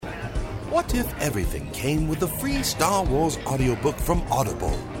What if everything came with a free Star Wars audiobook from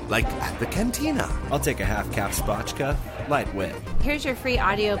Audible? Like at the Cantina. I'll take a half-cap spotchka, lightweight. Here's your free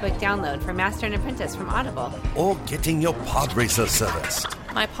audiobook download for Master and Apprentice from Audible. Or getting your pod racer serviced.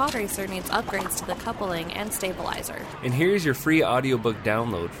 My pod racer needs upgrades to the coupling and stabilizer. And here's your free audiobook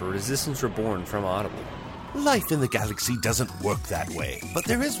download for Resistance Reborn from Audible. Life in the galaxy doesn't work that way, but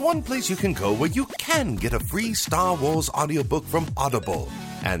there is one place you can go where you can get a free Star Wars audiobook from Audible.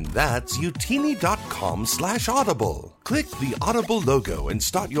 And that's youtini.com/audible. Click the Audible logo and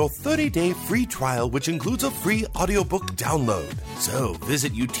start your 30-day free trial, which includes a free audiobook download. So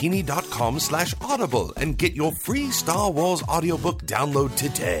visit youtini.com/audible and get your free Star Wars audiobook download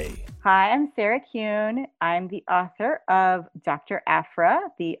today. Hi, I'm Sarah Kuhn. I'm the author of Dr. Aphra,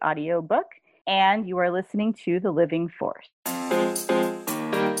 the audiobook, and you are listening to The Living Force.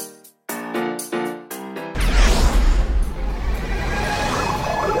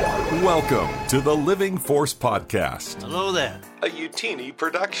 Welcome to the Living Force Podcast. Hello there. A Youtini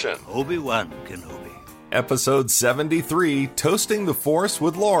production. Obi-Wan Kenobi. Episode 73, Toasting the Force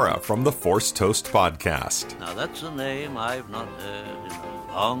with Laura from the Force Toast Podcast. Now that's a name I've not heard in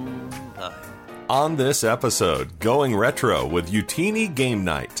a long time. On this episode, going retro with Youtini Game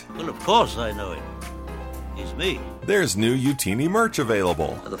Night. Well, of course I know him. He's me. There's new Youtini merch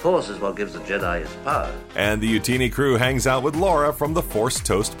available. The Force is what gives the Jedi his power. And the Youtini crew hangs out with Laura from the Force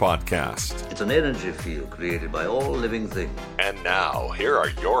Toast Podcast. It's an energy field created by all living things. And now, here are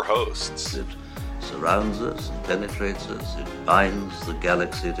your hosts. It surrounds us and penetrates us. It binds the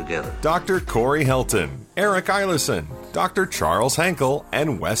galaxy together. Dr. Corey Helton, Eric Eilerson, Dr. Charles Hankel,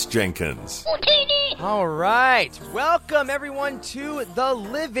 and Wes Jenkins. All right. Welcome, everyone, to The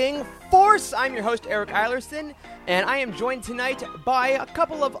Living Force. I'm your host, Eric Eilerson, and I am joined tonight by a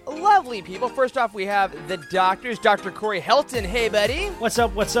couple of lovely people. First off, we have the doctors, Dr. Corey Helton. Hey, buddy. What's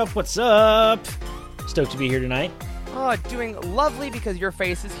up, what's up, what's up? Stoked to be here tonight. Oh, doing lovely because your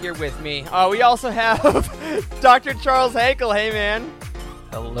face is here with me. We also have Dr. Charles Hankel. Hey, man.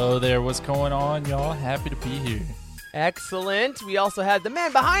 Hello there. What's going on, y'all? Happy to be here. Excellent. We also have the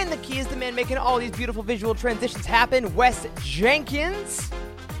man behind the keys, the man making all these beautiful visual transitions happen, Wes Jenkins.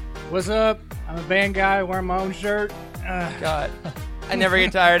 What's up? I'm a band guy wearing my own shirt. God, I never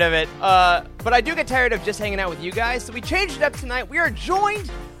get tired of it. But I do get tired of just hanging out with you guys, so we changed it up tonight. We are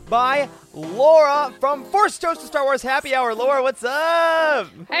joined by Laura from Force Toast to Star Wars Happy Hour. Laura, what's up?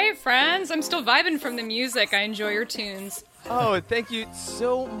 Hey, friends. I'm still vibing from the music. I enjoy your tunes. Oh, thank you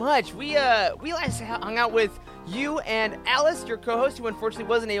so much. We last hung out with you and Alice, your co-host, who unfortunately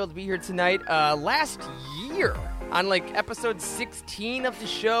wasn't able to be here tonight, last year on episode 16 of the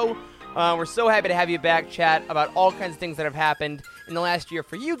show. We're so happy to have you back, chat about all kinds of things that have happened in the last year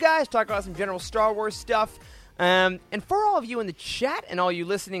for you guys, talk about some general Star Wars stuff. And for all of you in the chat and all you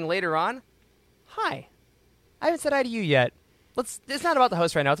listening later on, hi. I haven't said hi to you yet. It's not about the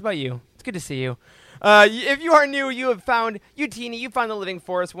host right now. It's about you. It's good to see you. If you are new, you have found Youtini. You found the Living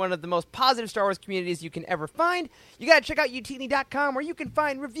Force, one of the most positive Star Wars communities you can ever find. You got to check out youtini.com, where you can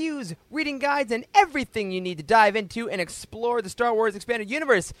find reviews, reading guides, and everything you need to dive into and explore the Star Wars Expanded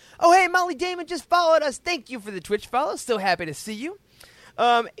Universe. Oh, hey, Molly Damon just followed us. Thank you for the Twitch follow. So happy to see you.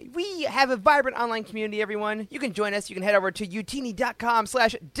 We have a vibrant online community, everyone. You can join us. You can head over to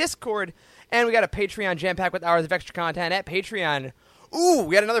youtini.com/discord. And we got a Patreon jam-packed with hours of extra content at Patreon. Ooh,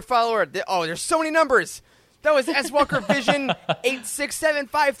 we got another follower. Oh, there's so many numbers. That was S. Walker Vision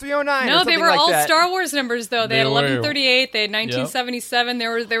 8675309. No, they were like all that. Star Wars numbers, though. They had 1138. They had 1977.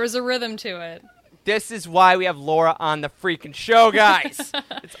 Yep. There was a rhythm to it. This is why we have Laura on the freaking show, guys.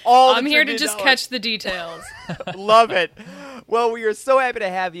 It's all I'm here to just catch the details. Love it. Well, we are so happy to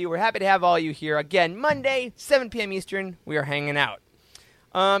have you. We're happy to have all you here. Again, Monday, 7 p.m. Eastern, we are hanging out.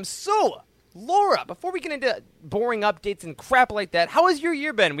 So, Laura, before we get into boring updates and crap like that, how has your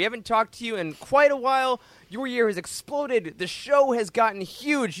year been? We haven't talked to you in quite a while. Your year has exploded. The show has gotten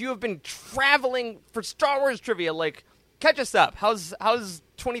huge. You have been traveling for Star Wars trivia. Catch us up. How's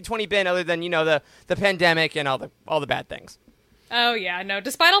 2020 been, other than the pandemic and all the bad things? Oh, yeah, no.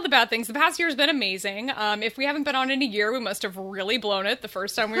 Despite all the bad things, the past year has been amazing. If we haven't been on in a year, we must have really blown it the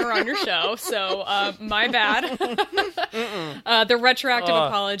first time we were on your show. So, my bad. The retroactive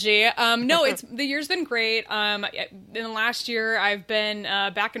apology. No, the year's been great. In the last year, I've been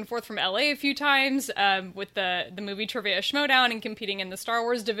back and forth from LA a few times with the movie Trivia Schmoedown and competing in the Star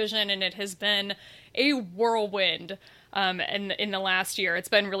Wars division, and it has been a whirlwind. In the last year. It's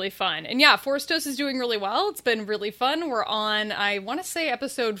been really fun. And yeah, Force Toast is doing really well. It's been really fun. We're on, I want to say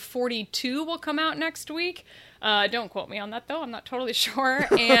episode 42 will come out next week. Don't quote me on that, though. I'm not totally sure.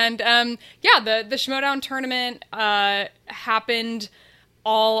 And yeah, the Schmoedown tournament happened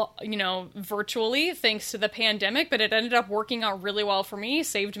all, virtually thanks to the pandemic, but it ended up working out really well for me.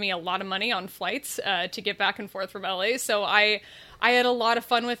 Saved me a lot of money on flights to get back and forth from LA. So I had a lot of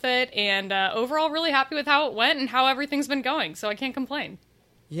fun with it, and overall really happy with how it went and how everything's been going. So I can't complain.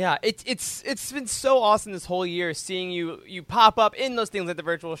 Yeah, it's been so awesome this whole year seeing you pop up in those things like the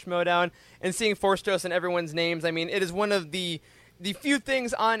Virtual Schmodown and seeing Force Toast and everyone's names. I mean, it is one of the few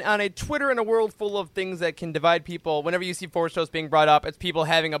things on a Twitter in a world full of things that can divide people. Whenever you see Force Toast being brought up, it's people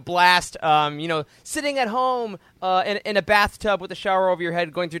having a blast, sitting at home in a bathtub with a shower over your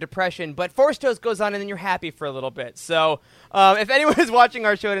head going through depression. But Force Toast goes on and then you're happy for a little bit. So if anyone is watching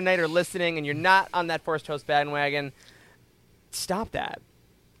our show tonight or listening and you're not on that Force Toast bandwagon, stop that.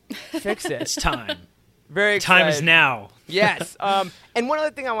 Fix it. It's time. Very excited. Time is now. Yes. And one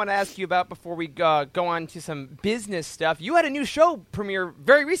other thing I want to ask you about before we go on to some business stuff. You had a new show premiere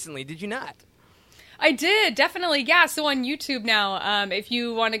very recently, did you not? I did, definitely. Yeah, so on YouTube now, if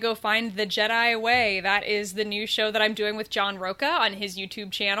you want to go find The Jedi Way, that is the new show that I'm doing with John Roca on his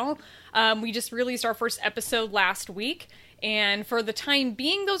YouTube channel. We just released our first episode last week. And for the time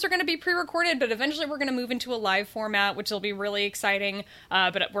being, those are going to be pre-recorded, but eventually we're going to move into a live format, which will be really exciting.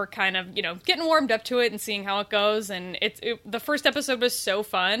 But we're kind of, getting warmed up to it and seeing how it goes. And the first episode was so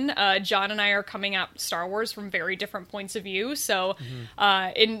fun. John and I are coming at Star Wars from very different points of view, so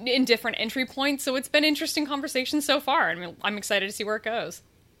in different entry points. So it's been interesting conversation so far. I mean, I'm excited to see where it goes.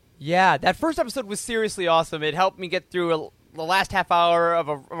 Yeah, that first episode was seriously awesome. It helped me get through the last half hour of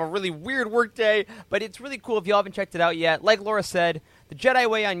a really weird work day, but it's really cool if you haven't checked it out yet. Like Laura said, The Jedi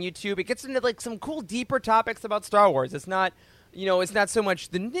Way on YouTube, it gets into like some cool deeper topics about Star Wars. It's not, it's not so much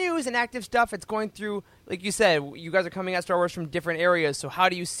the news and active stuff. It's going through, like you said, you guys are coming at Star Wars from different areas, so how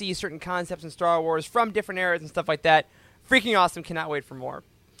do you see certain concepts in Star Wars from different eras and stuff like that? Freaking awesome. Cannot wait for more.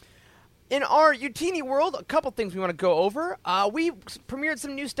 In our Utini world, a couple things we want to go over. We premiered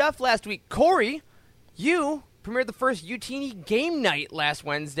some new stuff last week. Corey, you premiered the first Utini game night last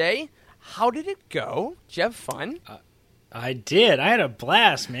Wednesday. How did it go? Did you have fun? I did. I had a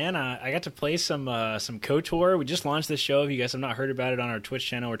blast, man. I got to play some KOTOR. We just launched this show. If you guys have not heard about it on our Twitch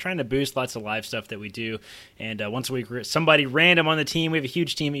channel, we're trying to boost lots of live stuff that we do. And once a week, somebody random on the team. We have a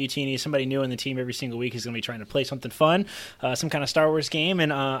huge team at Utini. Somebody new on the team every single week is going to be trying to play something fun, some kind of Star Wars game.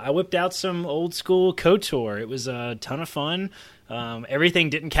 And I whipped out some old school KOTOR. It was a ton of fun. Everything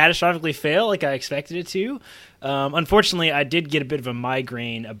didn't catastrophically fail like I expected it to. Unfortunately, I did get a bit of a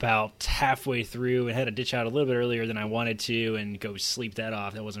migraine about halfway through and had to ditch out a little bit earlier than I wanted to and go sleep that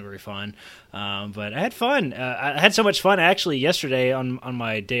off. That wasn't very fun. But I had fun. I had so much fun. Actually, yesterday on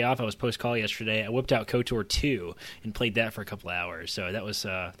my day off, I was post-call yesterday. I whipped out KOTOR 2 and played that for a couple hours. So that was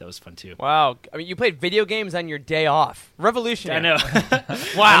fun, too. Wow. I mean, you played video games on your day off. Revolutionary. I know.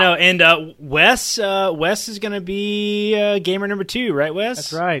 Wow. I know. And Wes is going to be gamer number 2, right, Wes?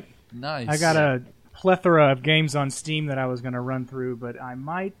 That's right. Nice. I got a plethora of games on Steam that I was going to run through, but I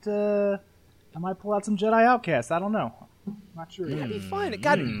might pull out some Jedi Outcast. I don't know. Not sure. That'd be fun.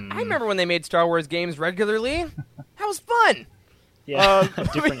 God, I remember when they made Star Wars games regularly. That was fun. Yeah,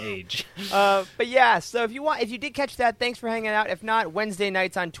 different age. But yeah, so if you did catch that, thanks for hanging out. If not, Wednesday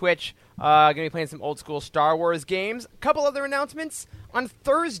nights on Twitch, gonna be playing some old school Star Wars games. A couple other announcements on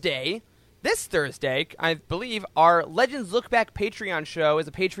Thursday. This Thursday, I believe, our Legends Look Back Patreon show is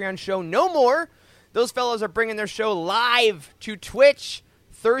a Patreon show no more. Those fellows are bringing their show live to Twitch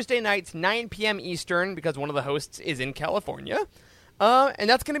Thursday nights, 9 p.m. Eastern, because one of the hosts is in California. And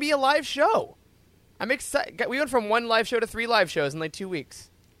that's going to be a live show. I'm excited. We went from 1 live show to 3 live shows in like 2 weeks.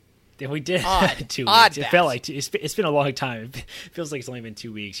 Yeah, we did. Odd. 2 Odd weeks. It felt like it's been a long time. It feels like it's only been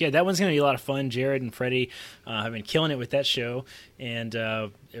 2 weeks. Yeah, that one's going to be a lot of fun. Jared and Freddie have been killing it with that show, and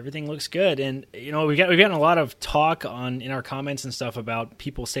everything looks good. And we've gotten a lot of talk in our comments and stuff about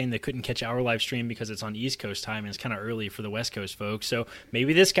people saying they couldn't catch our live stream because it's on East Coast time and it's kind of early for the West Coast folks. So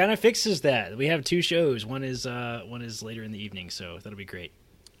maybe this kind of fixes that. We have 2 shows. One is later in the evening, so that'll be great.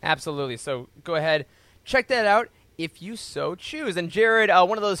 Absolutely. So go ahead, check that out if you so choose. And Jared,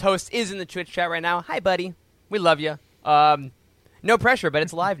 one of those hosts, is in the Twitch chat right now. Hi, buddy. We love you. No pressure, but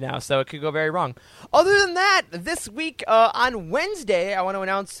it's live now, so it could go very wrong. Other than that, this week on Wednesday, I want to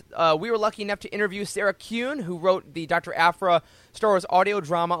announce we were lucky enough to interview Sarah Kuhn, who wrote the Dr. Aphra Star Wars audio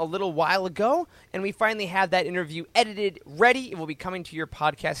drama a little while ago, and we finally have that interview edited, ready. It will be coming to your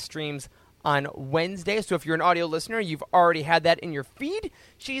podcast streams on Wednesday, so if you're an audio listener, you've already had that in your feed.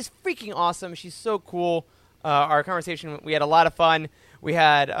 She's freaking awesome. She's so cool. Our conversation, we had a lot of fun. We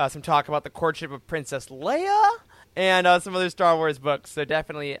had some talk about the courtship of Princess Leia and some other Star Wars books, so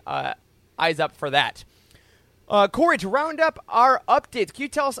definitely eyes up for that. Corey, to round up our updates, can you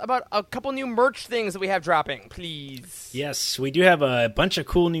tell us about a couple new merch things that we have dropping, please? Yes, we do have a bunch of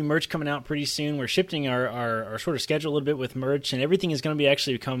cool new merch coming out pretty soon. We're shifting our sort of schedule a little bit with merch, and everything is going to be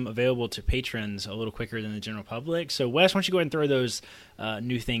actually become available to patrons a little quicker than the general public. So, Wes, why don't you go ahead and throw those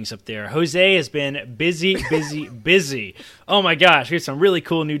new things up there? Jose has been busy. Oh my gosh, we have some really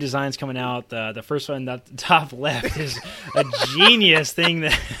cool new designs coming out. The first one at the top left is a genius thing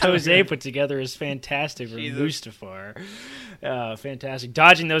that Jose put together. Is fantastic for Mustafar. Fantastic.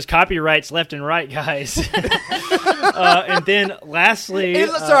 Dodging those copyrights left and right, guys. And then lastly...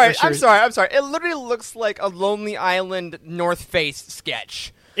 I'm sorry. It literally looks like a Lonely Island North Face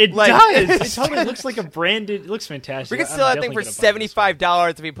sketch. It does. It totally looks like a branded... It looks fantastic. We could sell that thing for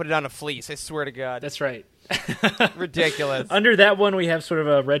 $75 if we put it on a fleece. I swear to God. That's right. Ridiculous. Under that one, we have sort of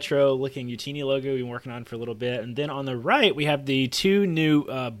a retro-looking Utini logo we've been working on for a little bit. And then on the right, we have the two new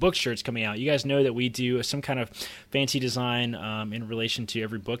book shirts coming out. You guys know that we do some kind of fancy design in relation to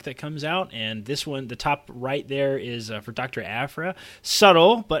every book that comes out. And this one, the top right there, is for Dr. Aphra.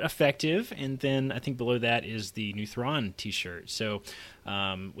 Subtle, but effective. And then I think below that is the new Thrawn t-shirt. So...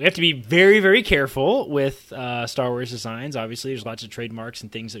 we have to be very, very careful with Star Wars designs. Obviously, there's lots of trademarks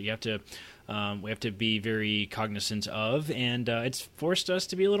and things that we have to be very cognizant of, and it's forced us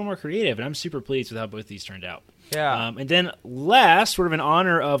to be a little more creative. And I'm super pleased with how both these turned out. Yeah. And then last, sort of in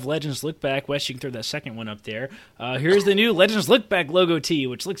honor of Legends Look Back, Wes, you can throw that second one up there. Here's the new Legends Look Back logo tee,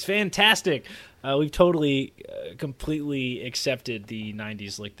 which looks fantastic. We've totally, completely accepted the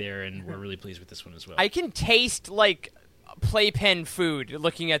 90s look there, and we're really pleased with this one as well. I can taste, playpen food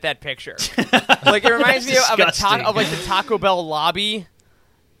looking at that picture. It reminds me of the Taco Bell lobby.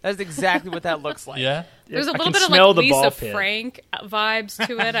 That's exactly what that looks like. Yeah. There's a little bit of Lisa Frank vibes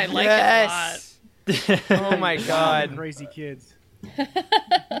to it. I like it a lot. Oh my God. Crazy kids.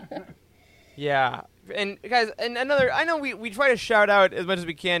 Yeah. And guys, and I know we try to shout out as much as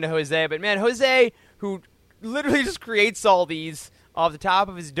we can to Jose, but man, Jose, who literally just creates all these off the top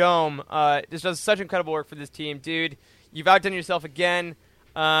of his dome, just does such incredible work for this team. Dude, you've outdone yourself again.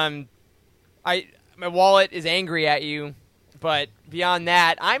 My wallet is angry at you, but beyond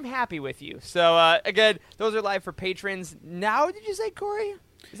that, I'm happy with you. So, again, those are live for patrons. Now, did you say, Corey?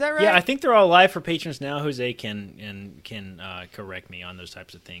 Is that right? Yeah, I think they're all live for patrons now. Jose can correct me on those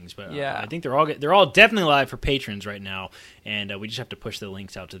types of things, but I think they're all definitely live for patrons right now, and we just have to push the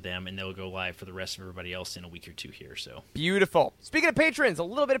links out to them, and they'll go live for the rest of everybody else in a week or two here. So beautiful. Speaking of patrons, a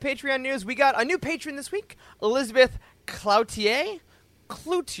little bit of Patreon news. We got a new patron this week, Elizabeth Cloutier.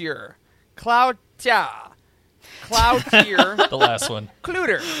 The last one.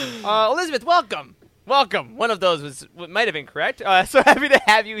 Cluter. Elizabeth, welcome. Welcome. One of those might have been correct. So happy to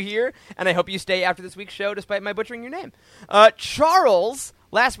have you here, and I hope you stay after this week's show despite my butchering your name. Charles,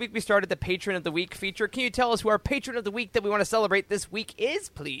 last week we started the Patron of the Week feature. Can you tell us who our Patron of the Week that we want to celebrate this week is,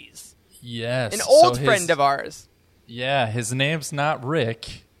 please? Yes. An old friend of ours. Yeah, his name's not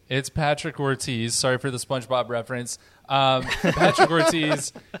Rick. It's Patrick Ortiz. Sorry for the SpongeBob reference. Patrick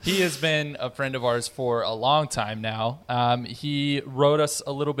Ortiz, he has been a friend of ours for a long time now. He wrote us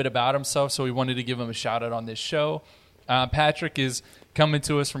a little bit about himself, so we wanted to give him a shout-out on this show. Patrick is coming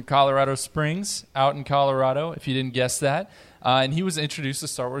to us from Colorado Springs, out in Colorado, if you didn't guess that. And he was introduced to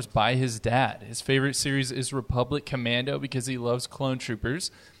Star Wars by his dad. His favorite series is Republic Commando because he loves clone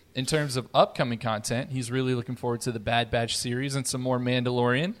troopers. In terms of upcoming content, he's really looking forward to the Bad Batch series and some more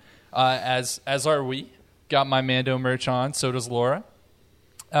Mandalorian, as are we. Got my Mando merch on. So does Laura.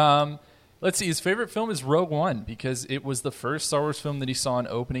 Let's see. His favorite film is Rogue One because it was the first Star Wars film that he saw on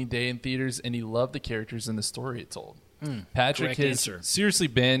opening day in theaters, and he loved the characters and the story it told. Patrick has seriously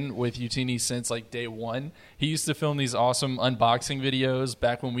been with Utini since day one. He used to film these awesome unboxing videos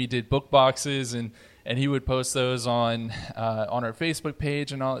back when we did book boxes, and he would post those on our Facebook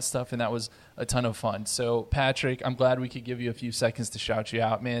page and all that stuff, and that was a ton of fun. So, Patrick, I'm glad we could give you a few seconds to shout you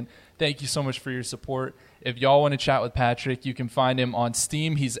out, man. Thank you so much for your support. If y'all want to chat with Patrick, you can find him on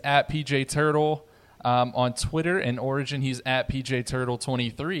Steam. He's at PJ Turtle. On Twitter and Origin, he's at PJ Turtle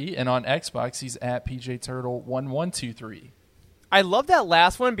 23, and on Xbox, he's at PJ Turtle 1123. I love that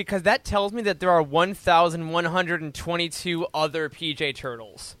last one because that tells me that there are 1,122 other PJ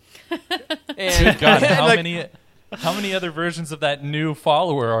Turtles. And God, how many other versions of that new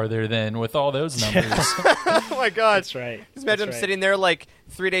follower are there then with all those numbers? Oh my God, that's right. Just imagine him sitting there 3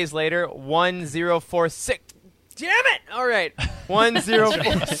 days later, 1046. Damn it! All right,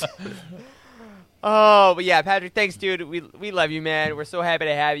 1046. Oh, but yeah, Patrick, thanks, dude. We love you, man. We're so happy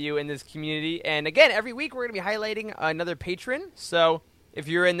to have you in this community. And again, every week we're going to be highlighting another patron. So if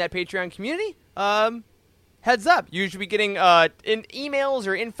you're in that Patreon community, heads up. You should be getting in emails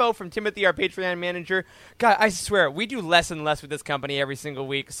or info from Timothy, our Patreon manager. God, I swear, we do less and less with this company every single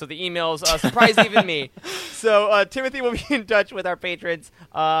week, so the emails surprise even me. So Timothy will be in touch with our patrons,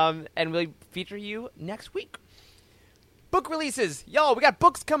 and we'll feature you next week. Book releases. Y'all, we got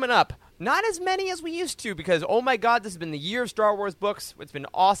books coming up. Not as many as we used to because, oh my God, this has been the year of Star Wars books. It's been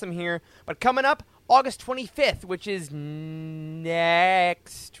awesome here. But coming up, August 25th, which is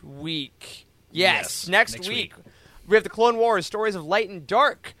next week. Yes, next week. We have the Clone Wars, Stories of Light and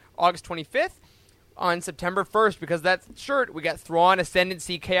Dark, August 25th. On September 1st, because that's shirt, we got Thrawn,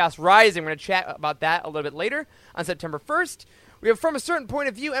 Ascendancy, Chaos Rising. We're going to chat about that a little bit later. On September 1st, we have From a Certain Point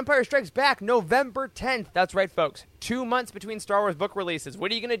of View, Empire Strikes Back, November 10th. That's right, folks. 2 months between Star Wars book releases.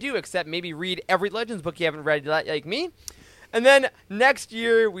 What are you going to do except maybe read every Legends book you haven't read like me? And then next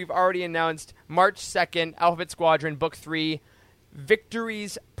year, we've already announced March 2nd, Alphabet Squadron, Book 3,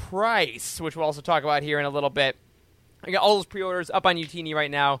 Victory's Price, which we'll also talk about here in a little bit. I got all those pre-orders up on Utini right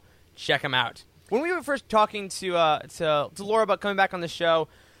now. Check them out. When we were first talking to Laura about coming back on the show,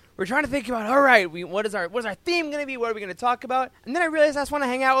 we were trying to think about, all right, what is our theme going to be? What are we going to talk about? And then I realized I just want to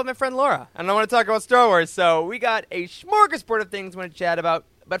hang out with my friend Laura, and I want to talk about Star Wars. So we got a smorgasbord of things we want to chat about.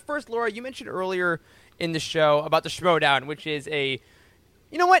 But first, Laura, you mentioned earlier in the show about the Schmodown, which is you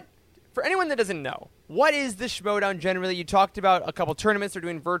know what? For anyone that doesn't know, what is the Schmodown generally? You talked about a couple tournaments they're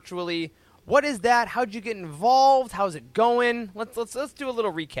doing virtually. What is that? How'd you get involved? How's it going? Let's do a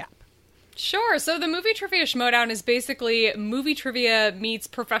little recap. Sure. So the Movie Trivia Schmodown is basically movie trivia meets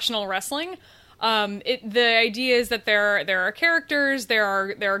professional wrestling. The idea is that there are characters, there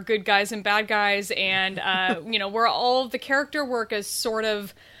are good guys and bad guys, and where all of the character work is sort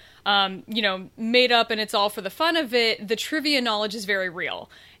of made up and it's all for the fun of it. The trivia knowledge is very real,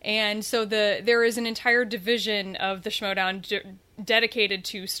 and so there is an entire division of the Schmodown dedicated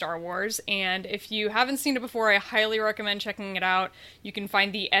to Star Wars, and if you haven't seen it before, I highly recommend checking it out. You can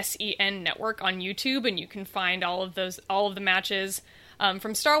find the SEN network on YouTube, and you can find all of the matches.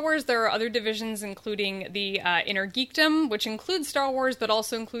 From Star Wars, there are other divisions, including the Inner Geekdom, which includes Star Wars, but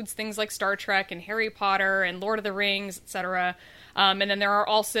also includes things like Star Trek and Harry Potter and Lord of the Rings, etc. And then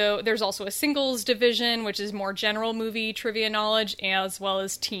there's also a singles division, which is more general movie trivia knowledge, as well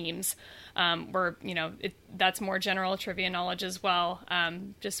as teams, where that's more general trivia knowledge as well,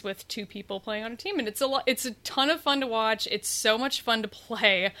 just with two people playing on a team. And it's a ton of fun to watch. It's so much fun to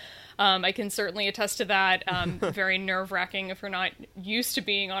play. I can certainly attest to that. Very nerve-wracking if you're not used to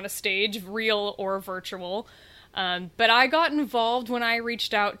being on a stage, real or virtual. But I got involved when I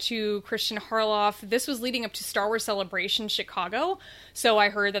reached out to Christian Harloff. This was leading up to Star Wars Celebration Chicago. So I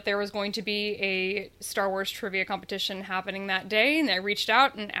heard that there was going to be a Star Wars trivia competition happening that day. And I reached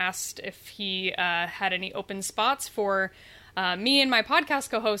out and asked if he had any open spots for me and my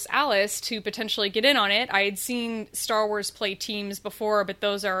podcast co-host Alice to potentially get in on it. I had seen Star Wars play teams before, but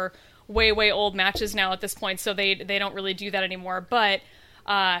those are way old matches now at this point. So they don't really do that anymore. But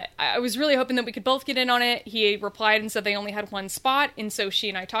I was really hoping that we could both get in on it. He replied and said they only had one spot, and so she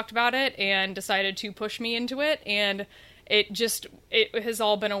and I talked about it and decided to push me into it, and it has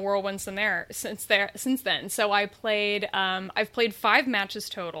all been a whirlwind since then. So I've played 5 matches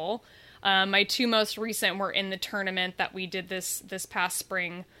total. My 2 most recent were in the tournament that we did this past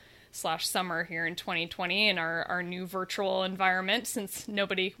spring/summer here in 2020 in our new virtual environment, since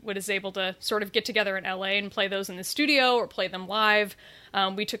nobody was able to sort of get together in LA and play those in the studio or play them live.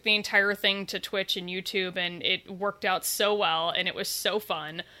 We took the entire thing to Twitch and YouTube, and it worked out so well, and it was so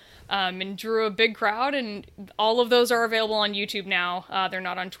fun, and drew a big crowd, and all of those are available on YouTube now. They're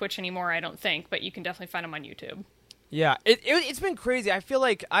not on Twitch anymore, I don't think, but you can definitely find them on YouTube. Yeah, it's been crazy. I feel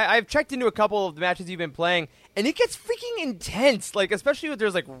like I've checked into a couple of the matches you've been playing, and it gets freaking intense. Like, especially when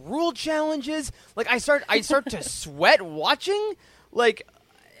there's like rule challenges. Like, I start to sweat watching. Like,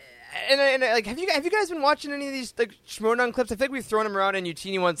 and like, have you guys been watching any of these like Schmodown clips? I think we've thrown them around in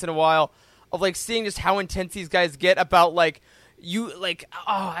Utini once in a while, of like seeing just how intense these guys get about I'm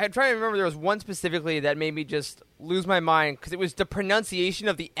trying to remember. There was one specifically that made me just lose my mind because it was the pronunciation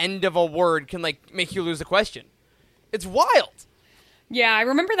of the end of a word can like make you lose a question. It's wild. Yeah, I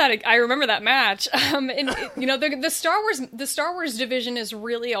remember that match. The Star Wars division is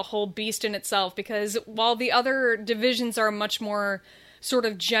really a whole beast in itself, because while the other divisions are much more sort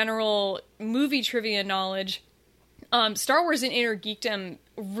of general movie trivia knowledge, Star Wars and Inner Geekdom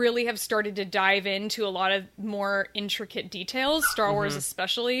really have started to dive into a lot of more intricate details, Star Wars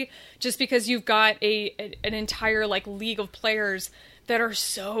especially, just because you've got an entire like league of players that are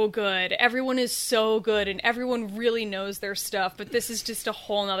so good. Everyone is so good, and everyone really knows their stuff, but this is just a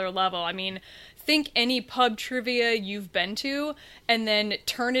whole nother level. I mean, think any pub trivia you've been to and then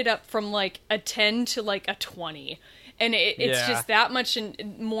turn it up from like a 10 to like a 20. And it's just that much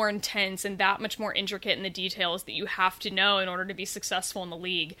more intense and that much more intricate in the details that you have to know in order to be successful in the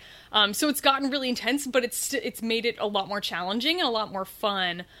league. So it's gotten really intense, but it's made it a lot more challenging and a lot more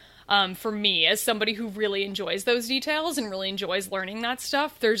fun for me as somebody who really enjoys those details and really enjoys learning that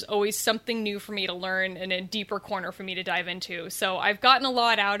stuff. There's always something new for me to learn and a deeper corner for me to dive into. So I've gotten a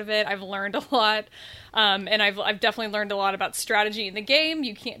lot out of it. I've learned a lot. And I've definitely learned a lot about strategy in the game.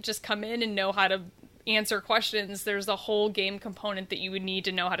 You can't just come in and know how to answer questions. There's a whole game component that you would need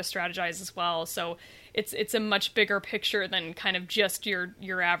to know how to strategize as well. So it's a much bigger picture than kind of just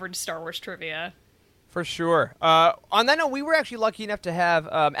your average Star Wars trivia. For sure. On that note, we were actually lucky enough to have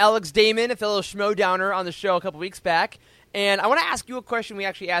Alex Damon, a fellow Schmoedowner, on the show a couple weeks back. And I want to ask you a question we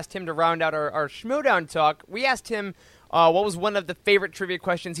actually asked him to round out our Schmoedown talk. We asked him what was one of the favorite trivia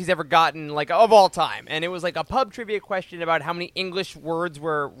questions he's ever gotten, like, of all time. And it was like a pub trivia question about how many English words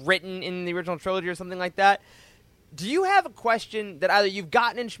were written in the original trilogy or something like that. Do you have a question that either you've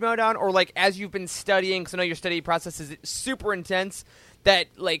gotten in Schmoedown or, like, as you've been studying, because I know your study process is super intense, that,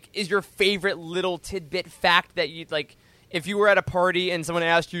 like, is your favorite little tidbit fact that you'd, like, if you were at a party and someone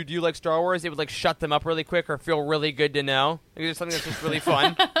asked you, do you like Star Wars, it would, like, shut them up really quick or feel really good to know? Like, there's something that's just really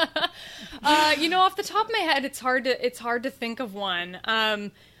fun. Off the top of my head, it's hard to think of one.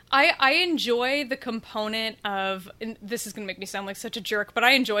 I enjoy the component of, and this is going to make me sound like such a jerk, but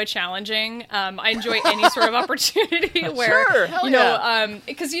I enjoy challenging. I enjoy any sort of opportunity where,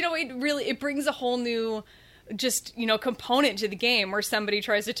 because, it brings a whole new component to the game where somebody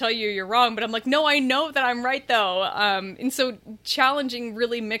tries to tell you you're wrong, but I'm like, no, I know that I'm right though. And so challenging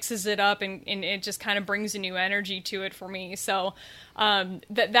really mixes it up and it just kind of brings a new energy to it for me. So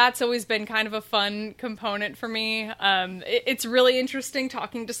that's always been kind of a fun component for me. It's really interesting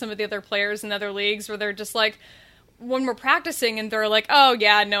talking to some of the other players in other leagues where they're just like, when we're practicing and they're like, oh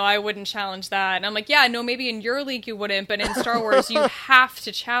yeah, no, I wouldn't challenge that. And I'm like, yeah, no, maybe in your league you wouldn't, but in Star Wars you have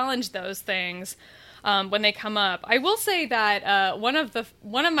to challenge those things when they come up. I will say that one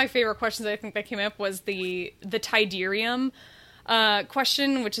of my favorite questions I think that came up was the Tydirium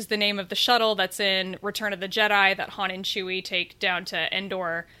question, which is the name of the shuttle that's in Return of the Jedi that Han and Chewie take down to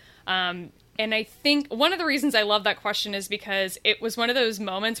Endor. And I think one of the reasons I love that question is because it was one of those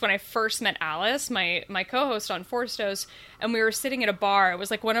moments when I first met Alice, my co-host on Force Toast, and we were sitting at a bar. It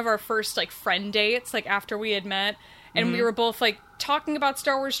was like one of our first like friend dates, like after we had met. And we were both like talking about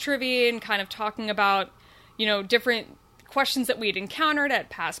Star Wars trivia and kind of talking about, different questions that we'd encountered at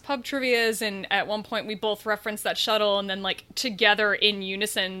past pub trivias. And at one point we both referenced that shuttle and then like together in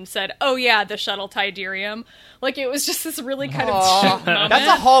unison said, oh yeah, the shuttle Tydirium. Like it was just this really kind of cute moment. That's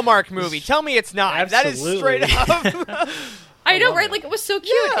a Hallmark movie. Tell me it's not. Absolutely. That is straight up. I know, right? Like, it was so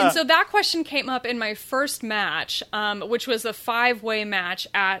cute. Yeah. And so that question came up in my first match, which was a 5-way match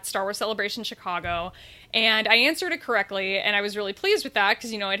at Star Wars Celebration Chicago. And I answered it correctly, and I was really pleased with that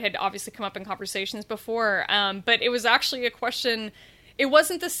because, it had obviously come up in conversations before. But it was actually a question. It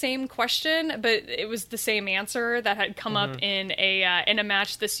wasn't the same question, but it was the same answer that had come up in a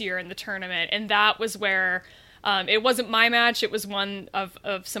match this year in the tournament. And that was where it wasn't my match. It was one of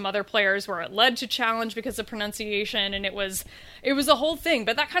some other players where it led to challenge because of pronunciation, and it was a whole thing.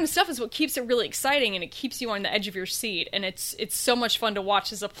 But that kind of stuff is what keeps it really exciting, and it keeps you on the edge of your seat, and it's so much fun to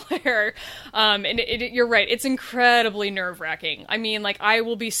watch as a player. And you're right, it's incredibly nerve-wracking. I mean, like, I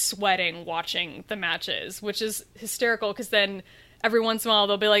will be sweating watching the matches, which is hysterical, because then every once in a while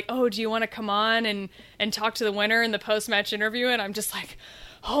they'll be like, oh, do you want to come on and talk to the winner in the post-match interview? And I'm just like,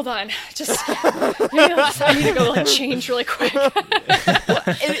 hold on, I need to go like change really quick. and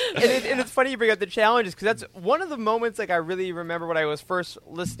it's funny you bring up the challenges, because that's one of the moments like I really remember when I was first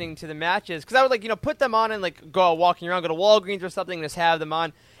listening to the matches, because I would like put them on and like go out walking around, go to Walgreens or something, and just have them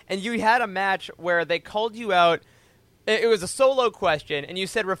on. And you had a match where they called you out. It was a solo question, and you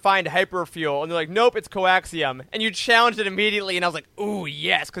said refined hyperfuel, and they're like, nope, it's coaxium, and you challenged it immediately, and I was like, ooh,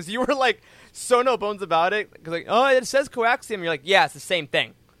 yes, because you were like so no bones about it, because like, oh, it says coaxium, and you're like, yeah, it's the same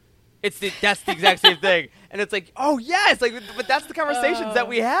thing. That's the exact same thing, and it's like, oh yes, like, but that's the conversations that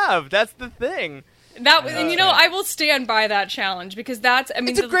we have. That's the thing. I will stand by that challenge, because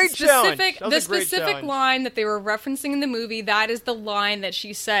it's a great challenge. The specific line that they were referencing in the movie, that is the line that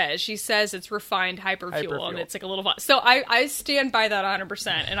she says. She says it's refined hyperfuel. And it's like a little fun. So I stand by that 100%,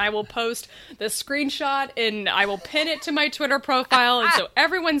 and I will post the screenshot and I will pin it to my Twitter profile, and so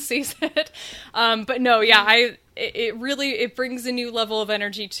everyone sees it. But no, yeah, it really brings a new level of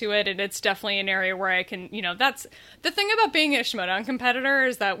energy to it, and it's definitely an area where I can, that's the thing about being a Schmoedown competitor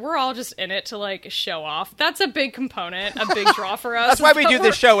is that we're all just in it to like show off. That's a big component, a big draw for us. That's why we do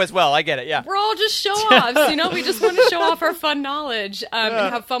this show as well. I get it. Yeah, we're all just show offs. We just want to show off our fun knowledge and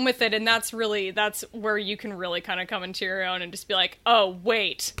have fun with it, and that's where you can really kind of come into your own and just be like, oh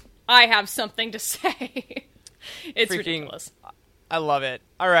wait, I have something to say. It's ridiculous. I love it.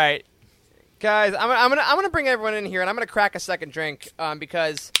 All right, guys, I'm gonna bring everyone in here, and I'm gonna crack a second drink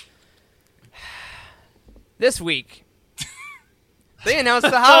because this week they announced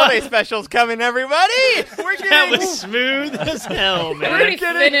the holiday specials coming. Everybody, that was smooth as hell, man. Rudy,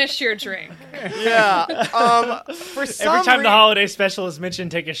 finish your drink. Yeah. For some every time the holiday special is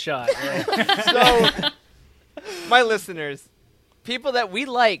mentioned, take a shot. Right? So, my listeners, people that we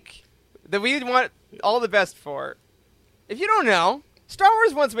like, that we want all the best for. If you don't know, Star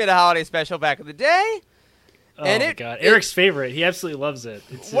Wars once made a holiday special back in the day. Oh, my God. Eric's favorite. He absolutely loves it.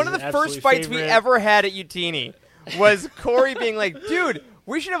 It's one of the first fights we ever had at Utini was Corey being like, dude,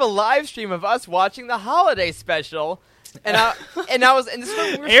 we should have a live stream of us watching the holiday special. And this is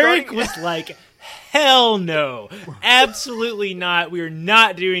when we were Eric was like, hell no. Absolutely not. We're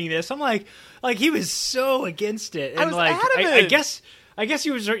not doing this. I'm like he was so against it. And I guess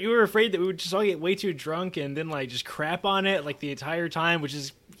you were afraid that we would just all get way too drunk and then like just crap on it like the entire time, which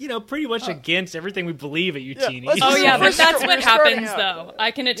is pretty much against everything we believe at Utini. Yeah, but that's what happens though.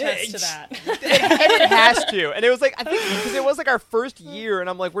 I can attest to that. It has to. And it was like, I think because it was like our first year, and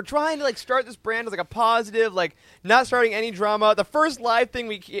I'm like, we're trying to like start this brand as like a positive, like not starting any drama. The first live thing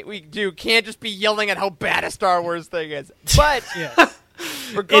we do can't just be yelling at how bad a Star Wars thing is. But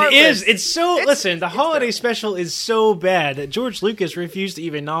it is. Listen, the holiday special is so bad that George Lucas refused to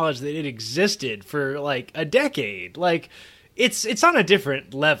even acknowledge that it existed for like a decade. Like, it's on a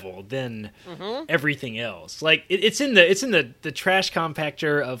different level than everything else. Like, it's in the trash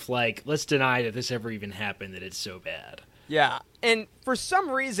compactor of like, let's deny that this ever even happened. That it's so bad. Yeah, and for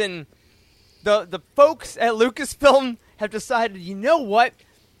some reason, the folks at Lucasfilm have decided, you know what,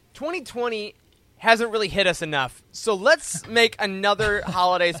 2020 hasn't really hit us enough. So let's make another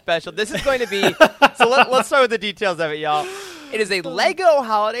holiday special. This is going to be... So let's start with the details of it, y'all. It is a Lego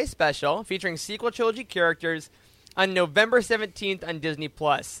holiday special featuring sequel trilogy characters on November 17th on Disney+.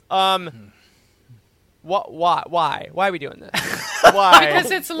 Why? Why are we doing this? Why?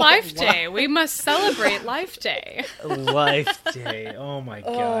 Because it's Life Day. We must celebrate Life Day. Life Day. Oh my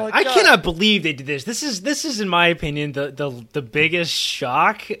God. I cannot believe they did this. This is in my opinion the biggest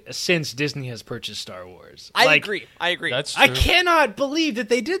shock since Disney has purchased Star Wars. I agree. That's true. I cannot believe that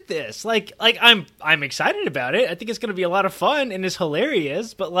they did this. Like I'm excited about it. I think it's going to be a lot of fun and it's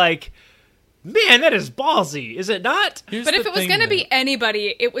hilarious, but like, man, that is ballsy, is it not? But if it was going to be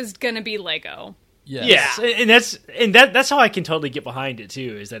anybody, it was going to be Lego. Yes. Yeah, and that's how I can totally get behind it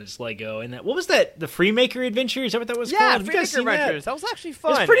too. Is that it's Lego and that what was that, the Freemaker Adventure? Is that what that was called? Yeah, Freemaker Adventures. That was actually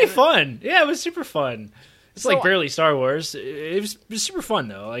fun. It was pretty fun. Yeah, it was super fun. It's like barely Star Wars. It was super fun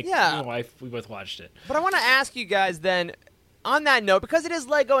though. Like, my wife, we both watched it. But I want to ask you guys then, on that note, because it is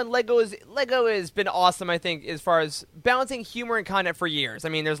Lego, and Lego has been awesome, I think, as far as balancing humor and content for years. I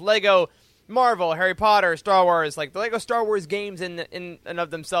mean, there's Lego Marvel, Harry Potter, Star Wars. Like, the Lego Star Wars games in and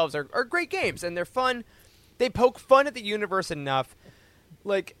of themselves are great games, and they're fun. They poke fun at the universe enough.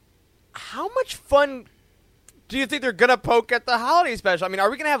 Like, how much fun do you think they're going to poke at the holiday special? I mean, are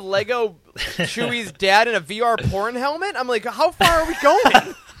we going to have Lego Chewie's dad in a VR porn helmet? I'm like, how far are we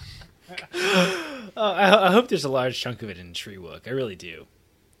going? I hope there's a large chunk of it in Treewook. I really do.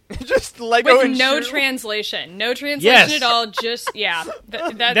 Just Lego with and no Chewie? translation, Yes. at all. Just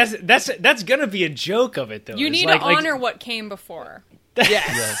that's gonna be a joke of it though. You need to honor what came before.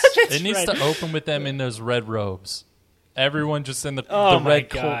 Yes. It needs to open with them in those red robes. Everyone just in the red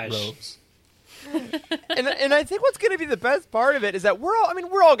coat robes. and I think what's going to be the best part of it is that we're all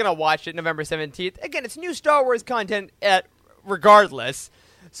going to watch it November 17th. Again, it's new Star Wars content regardless.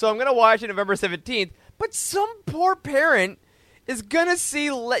 So I'm going to watch it November 17th, but some poor parent is going to see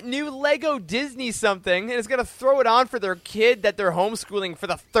new Lego Disney something and is going to throw it on for their kid that they're homeschooling for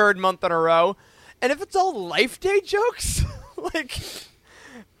the third month in a row. And if it's all Life Day jokes, like,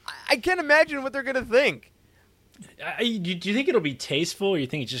 I can't imagine what they're going to think. Do you think it'll be tasteful, or you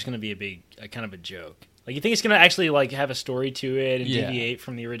think it's just going to be kind of a joke? Like, you think it's going to actually like have a story to it and deviate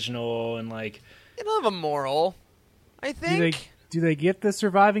from the original and like it'll have a moral, I think. Do they get the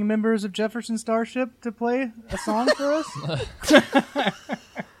surviving members of Jefferson Starship to play a song for us?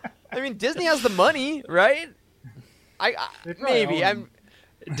 I mean, Disney has the money, right? Maybe.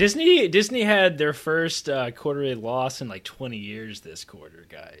 Disney had their first quarterly loss in like 20 years this quarter,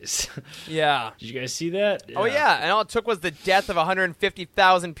 guys. Yeah. Did you guys see that? Oh, yeah. And all it took was the death of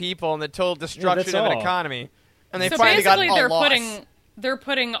 150,000 people and the total destruction of an economy. And they finally got a loss. They're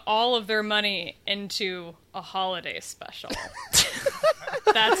putting all of their money into a holiday special.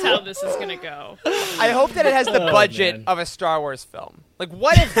 That's how this is going to go. I hope that it has the budget of a Star Wars film. Like,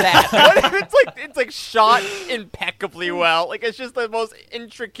 what if that? What if it's like shot impeccably well? Like, it's just the most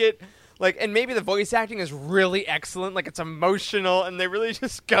intricate. Like, and maybe the voice acting is really excellent. Like, it's emotional, and they really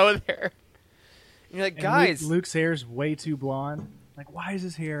just go there. And you're like, guys, Luke's hair's way too blonde. Like, why is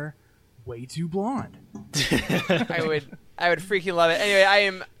his hair way too blonde? I would freaking love it. Anyway, I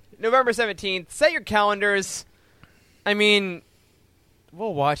am November 17th. Set your calendars. I mean,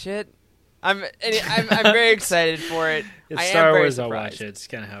 we'll watch it. I'm very excited for it. It's Star Wars. I'll watch it. It's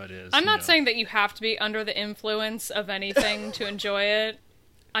kind of how it is. I'm not saying that you have to be under the influence of anything to enjoy it.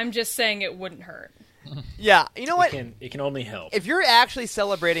 I'm just saying it wouldn't hurt. Yeah, you know what? It can only help. If you're actually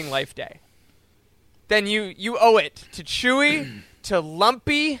celebrating Life Day, then you owe it to Chewie, to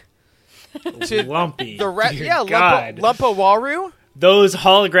Lumpy, to Lumpy. Lumpa Waru. Those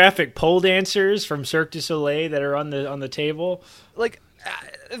holographic pole dancers from Cirque du Soleil that are on the table. Like,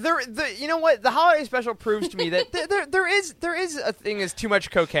 you know what? The holiday special proves to me that there is a thing as too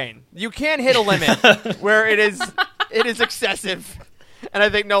much cocaine. You can hit a limit where it is excessive, and I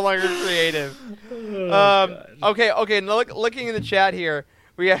think no longer creative. Okay. Now looking in the chat here,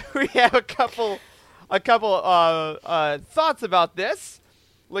 we have a couple thoughts about this.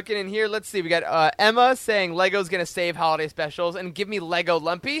 Looking in here, let's see. We got Emma saying Lego's gonna save holiday specials and give me Lego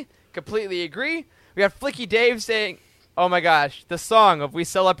Lumpy. Completely agree. We got Flicky Dave saying, "Oh my gosh, the song of We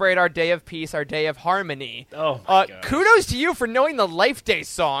Celebrate Our Day of Peace, Our Day of Harmony." Oh my gosh. Kudos to you for knowing the Life Day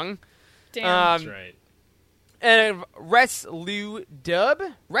song. Damn, that's right. Mm-hmm. Mm. And Reslu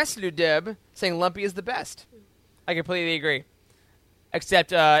Dub saying Lumpy is the best. I completely agree.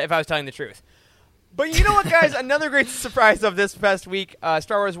 Except if I was telling the truth. But you know what, guys? Another great surprise of this past week,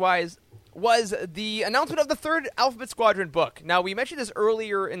 Star Wars-wise, was the announcement of the third Alphabet Squadron book. Now, we mentioned this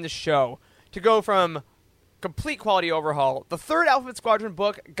earlier in the show. To go from complete quality overhaul, the third Alphabet Squadron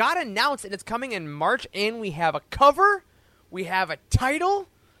book got announced, and it's coming in March, and we have a cover, we have a title,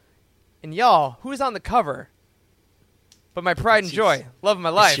 and y'all, who's on the cover? But my pride and joy, love of my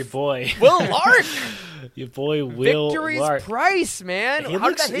life. It's your boy. Will Lark! Your boy Will Victory's Lark. Price, man. How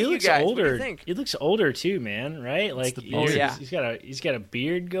did that hit you guys? Older. What do you think? He looks older too, man. Right? Like yeah. He's got a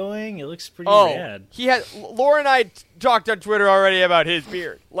beard going. It looks pretty rad. He had Laura and I talked on Twitter already about his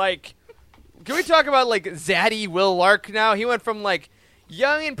beard. Like, can we talk about like Zaddy Will Lark now? He went from like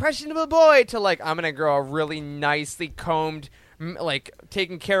young impressionable boy to like I'm gonna grow a really nicely combed, like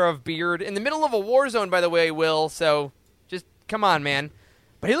taken care of beard in the middle of a war zone. By the way, Will. So just come on, man.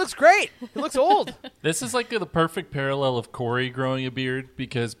 But he looks great. He looks old. This is like the perfect parallel of Corey growing a beard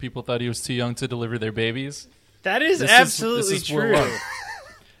because people thought he was too young to deliver their babies. That is absolutely true.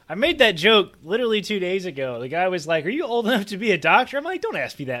 I made that joke literally 2 days ago. The guy was like, "Are you old enough to be a doctor?" I'm like, "Don't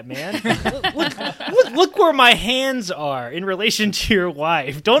ask me that, man. look where my hands are in relation to your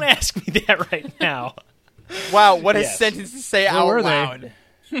wife. Don't ask me that right now." Wow, what a sentence to say out loud.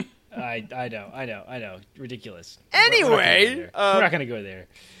 I know. Ridiculous. Anyway, we're not going to go there.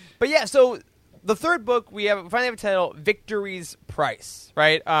 But yeah, so the third book we finally have a title, Victory's Price,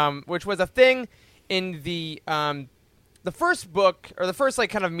 right? Which was a thing in the first book or the first like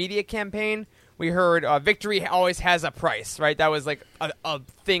kind of media campaign. We heard victory always has a price, right? That was like a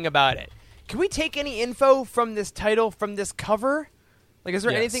thing about it. Can we take any info from this title, from this cover? Like, is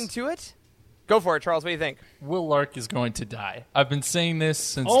there anything to it? Go for it, Charles. What do you think? Will Lark is going to die. I've been saying this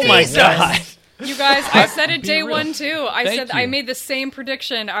since. Oh my god! You guys, I said it day one too. Thank you. I made the same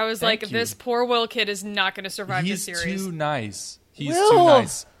prediction. I was this poor Will kid is not going to survive this series. He's too nice. He's Will, too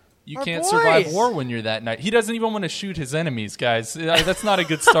nice. You our can't boys. survive war when you're that nice. He doesn't even want to shoot his enemies, guys. That's not a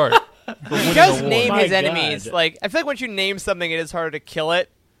good start. He does name My his enemies. God. Like, I feel like once you name something, it is harder to kill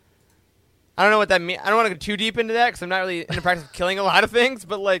it. I don't know what that means. I don't want to go too deep into that because I'm not really in the practice of killing a lot of things.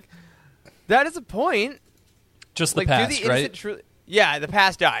 But like, that is a point. Just the like, past, right? Yeah, the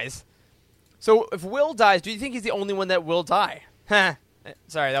past dies. So if Will dies, do you think he's the only one that will die?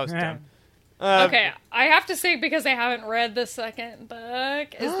 Sorry, that was dumb. Okay, I have to say, because I haven't read the second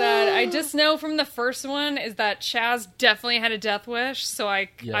book, is that I just know from the first one is that Chaz definitely had a death wish, so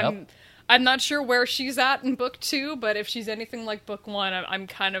I'm not sure where she's at in book 2, but if she's anything like book 1, I'm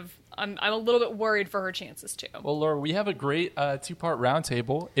a little bit worried for her chances too. Well, Laura, we have a great 2-part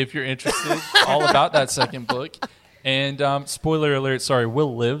roundtable if you're interested, all about that second book. And spoiler alert, sorry,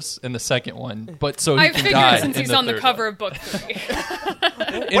 Will lives in the second one, but so he I can figured die since in he's the on the third cover one. of book 3.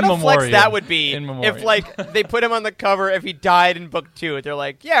 In what a flex memoriam. that would be In memoriam. if, like, they put him on the cover if he died in book 2. They're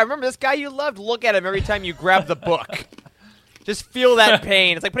like, yeah, remember this guy you loved? Look at him every time you grab the book. Just feel that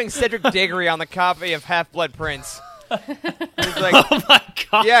pain. It's like putting Cedric Diggory on the copy of Half-Blood Prince. It's like, Oh my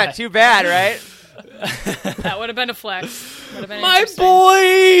god! yeah, too bad, right? That would have been a flex. Would have been My interesting.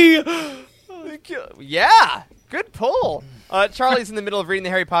 boy! Yeah, good pull. Charlie's in the middle of reading the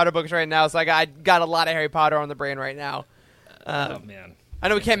Harry Potter books right now, so I got a lot of Harry Potter on the brain right now. Oh man! I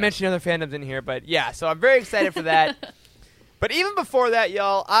know we can't mention other fandoms in here, but yeah, so I'm very excited for that. But even before that,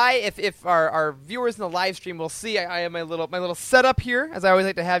 y'all, if our viewers in the live stream will see, I have my little setup here, as I always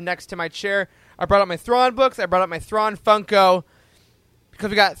like to have next to my chair. I brought up my Thrawn books. I brought up my Thrawn Funko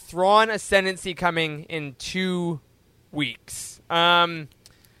because we got Thrawn Ascendancy coming in 2 weeks. Yeah,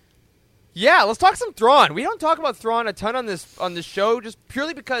 let's talk some Thrawn. We don't talk about Thrawn a ton on this show, just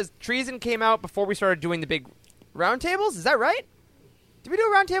purely because Treason came out before we started doing the big roundtables. Is that right? Did we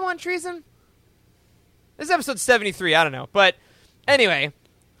do a roundtable on Treason? This is episode 73. I don't know, but anyway,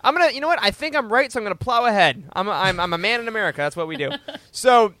 I'm gonna. You know what? I think I'm right, so I'm gonna plow ahead. I'm a man in America. That's what we do.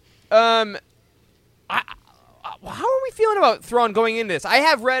 So, how are we feeling about Thrawn going into this? I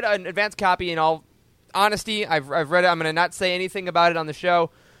have read an advanced copy. In all honesty, I've read it. I'm gonna not say anything about it on the show.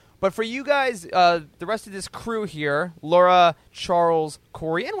 But for you guys, the rest of this crew here, Laura, Charles,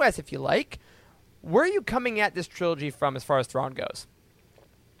 Corey, and Wes, if you like, where are you coming at this trilogy from as far as Thrawn goes?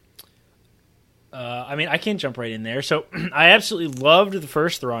 I mean, I can jump right in there. So I absolutely loved the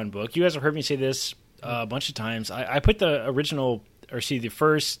first Thrawn book. You guys have heard me say this a bunch of times. I put the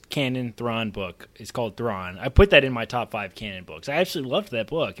first canon Thrawn book. It's called Thrawn. I put that in my top 5 canon books. I absolutely loved that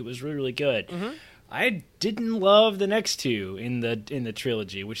book. It was really, really good. Mm-hmm. I didn't love the next 2 in the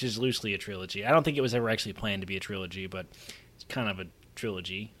trilogy, which is loosely a trilogy. I don't think it was ever actually planned to be a trilogy, but it's kind of a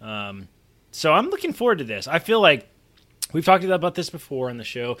trilogy. So I'm looking forward to this. I feel like we've talked about this before on the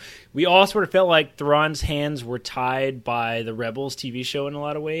show. We all sort of felt like Thrawn's hands were tied by the Rebels TV show in a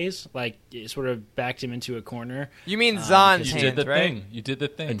lot of ways. Like, it sort of backed him into a corner. You mean Zahn's hands, did the right? thing. You did the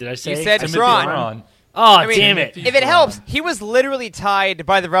thing. Did I say? You said Timothy Thrawn. Oh, I mean, damn it. If it helps, he was literally tied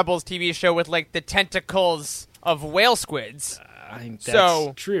by the Rebels TV show with, like, the tentacles of whale squids. I think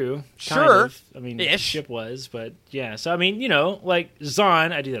that's true. Kind Sure. of. I mean, the ship was, but yeah. So, I mean, like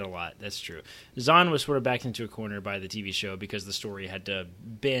Zahn, I do that a lot. That's true. Zahn was sort of backed into a corner by the TV show because the story had to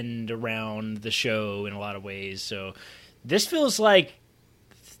bend around the show in a lot of ways. So this feels like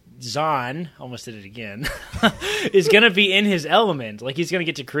Zahn, almost did it again, is going to be in his element. Like, he's going to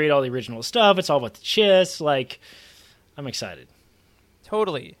get to create all the original stuff. It's all about the chiss. Like, I'm excited.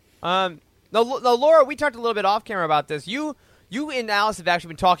 Totally. Now, Laura, we talked a little bit off camera about this. You and Alice have actually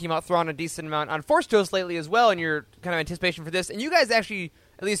been talking about Thrawn a decent amount on Force Toast lately as well in your kind of anticipation for this. And you guys actually,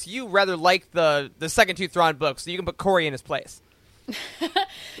 at least you, rather like the second 2 Thrawn books, so you can put Corey in his place.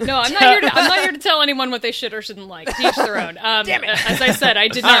 No, I'm not here to tell anyone what they should or shouldn't like. To each their own. Damn it. As I said, I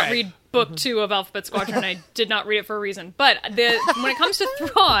did not read book 2 of Alphabet Squadron. I did not read it for a reason. But when it comes to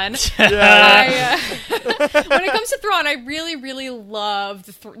Thrawn, I really, really love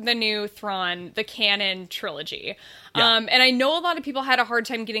the new Thrawn, the canon trilogy. Yeah. And I know a lot of people had a hard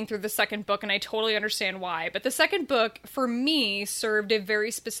time getting through the second book, and I totally understand why. But the second book, for me, served a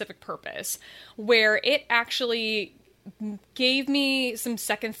very specific purpose, where it actually gave me some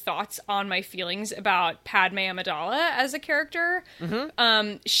second thoughts on my feelings about Padme Amidala as a character.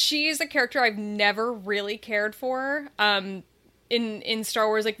 Mm-hmm. She's a character I've never really cared for in Star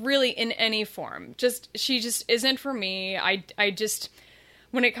Wars, like really in any form. She just isn't for me. I just,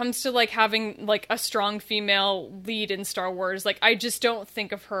 when it comes to like having like a strong female lead in Star Wars, like I just don't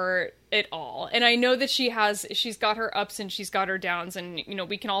think of her at all. And I know that she's got her ups and she's got her downs, and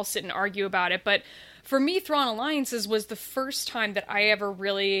we can all sit and argue about it, but for me, Thrawn Alliances was the first time that I ever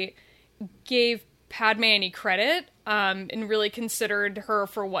really gave Padme any credit, and really considered her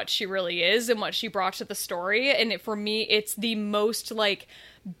for what she really is and what she brought to the story. And for me, it's the most like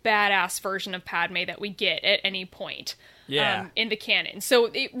badass version of Padme that we get at any point in the canon. So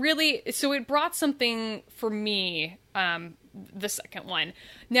it brought something for me, the second one.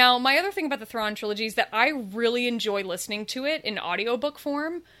 Now, my other thing about the Thrawn trilogy is that I really enjoy listening to it in audiobook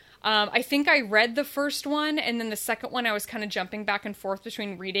form. I think I read the first one, and then the second one I was kind of jumping back and forth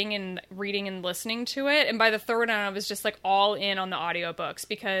between reading and listening to it. And by the third one, I was just like all in on the audiobooks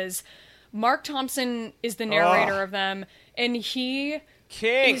because Mark Thompson is the narrator of them, and he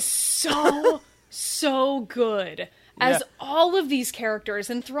is so good as all of these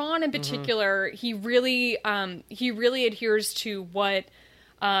characters. And Thrawn in particular, he really adheres to what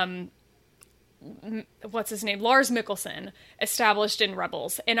what's his name, Lars Mikkelsen, established in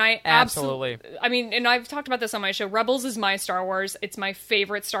Rebels, and I Absolutely. I mean, and I've talked about this on my show. Rebels is my Star Wars. It's my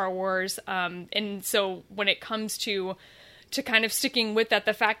favorite Star Wars. And so when it comes to kind of sticking with that,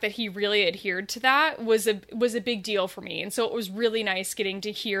 the fact that he really adhered to that was a big deal for me. And so it was really nice getting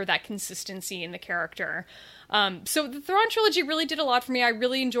to hear that consistency in the character. So the Thrawn trilogy really did a lot for me. I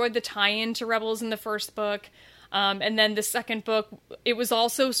really enjoyed the tie-in to Rebels in the first book. And then the second book, it was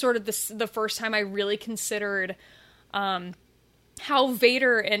also sort of the first time I really considered how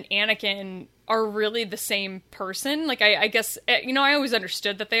Vader and Anakin are really the same person. Like, I guess, I always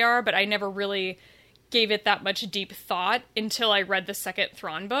understood that they are, but I never really gave it that much deep thought until I read the second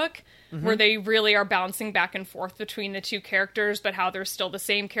Thrawn book, where they really are bouncing back and forth between the two characters, but how they're still the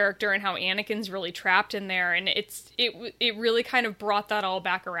same character and how Anakin's really trapped in there. And it really kind of brought that all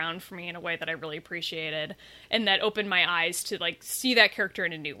back around for me in a way that I really appreciated, and that opened my eyes to like see that character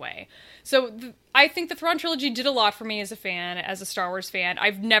in a new way. So I think the Thrawn trilogy did a lot for me as a fan, as a Star Wars fan.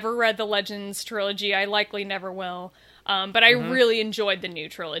 I've never read the Legends trilogy. I likely never will. But I really enjoyed the new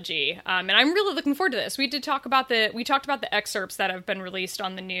trilogy, and I'm really looking forward to this. We talked about the excerpts that have been released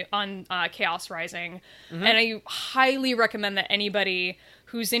on Chaos Rising, and I highly recommend that anybody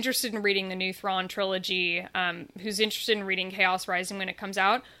who's interested in reading the new Thrawn trilogy, who's interested in reading Chaos Rising when it comes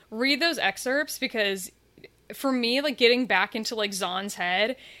out, read those excerpts, because for me, like, getting back into like Zahn's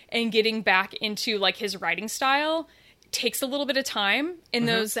head and getting back into like his writing style takes a little bit of time, and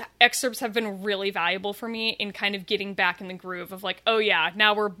those excerpts have been really valuable for me in kind of getting back in the groove of like, oh yeah,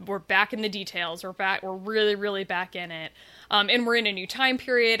 now we're back in the details, we're really, really back in it, and we're in a new time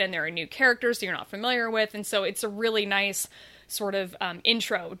period, and there are new characters that you're not familiar with, and so it's a really nice sort of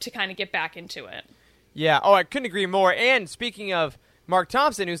intro to kind of get back into it. Yeah, I couldn't agree more. And speaking of Mark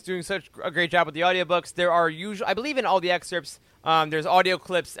Thompson, who's doing such a great job with the audiobooks, there are usually, I believe in all the excerpts, there's audio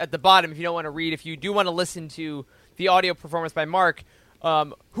clips at the bottom if you don't want to read. If you do want to listen to the audio performance by Mark,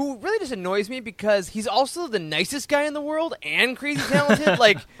 who really just annoys me because he's also the nicest guy in the world and crazy talented.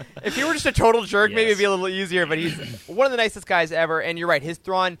 Like, if he were just a total jerk, maybe it'd be a little easier, but he's one of the nicest guys ever, and you're right, his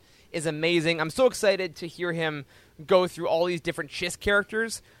Thrawn is amazing. I'm so excited to hear him go through all these different Chiss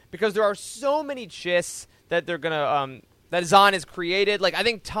characters, because there are so many Chiss that they're gonna that Zahn has created. Like, I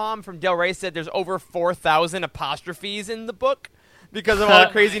think Tom from Del Rey said there's over 4,000 apostrophes in the book because of all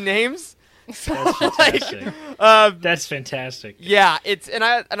the crazy names. So, that's fantastic. That's fantastic. Yeah, and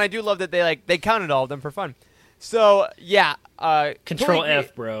I do love that they counted all of them for fun. So yeah, Control totally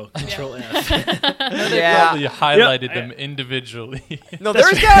F, bro. Control F. They probably highlighted them individually. No,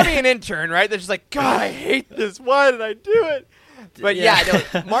 there's gotta be an intern, right? They're just like, God, I hate this. Why did I do it? But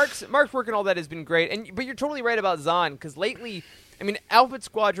no, Mark's work and all that has been great. But you're totally right about Zahn, because lately, I mean, Alphabet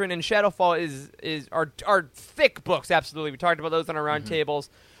Squadron and Shadowfall are thick books. Absolutely, we talked about those on our round tables.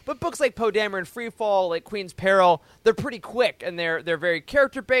 But books like Poe Dameron and Freefall, like Queen's Peril, they're pretty quick, and they're very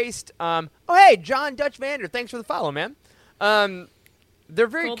character-based. Oh, hey, John Dutch Vander, thanks for the follow, man. They're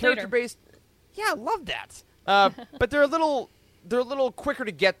very character-based. Yeah, I love that. But they're a little quicker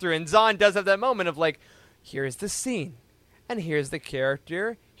to get through, and Zahn does have that moment of like, here's the scene, and here's the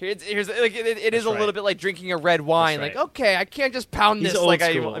character. Here's like it is a little bit like drinking a red wine. That's like, okay, I can't just pound this like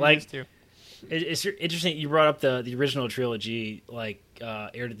I'm used to. It's interesting you brought up the original trilogy, like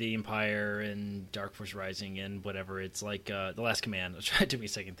Heir to the Empire and Dark Force Rising and whatever. It's like The Last Command. It took me a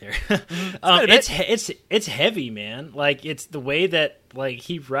second there. It's heavy, man. Like, it's the way that like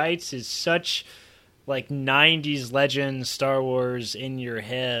he writes is such like 90s legend Star Wars in your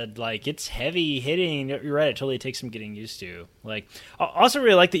head. Like, it's heavy hitting. You're right, it totally takes some getting used to. Like, I also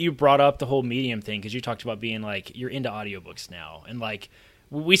really like that you brought up the whole medium thing, because you talked about being like, you're into audiobooks now, and like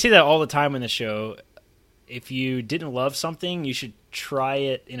we say that all the time on the show. If you didn't love something, you should try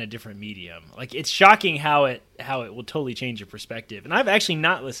it in a different medium. Like, it's shocking how it will totally change your perspective. And I've actually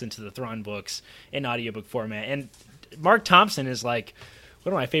not listened to the Thrawn books in audiobook format. And Mark Thompson is like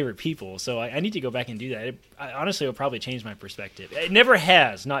one of my favorite people, so I need to go back and do that. Honestly, it'll probably change my perspective. It never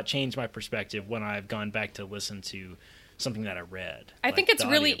has not changed my perspective when I've gone back to listen to something that I read. I think it's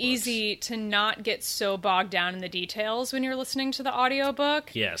really easy to not get so bogged down in the details when you're listening to the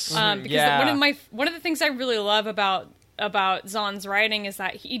audiobook. Yes. Because one of the things I really love about Zahn's writing is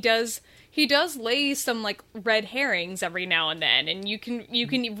that he does lay some like red herrings every now and then, and you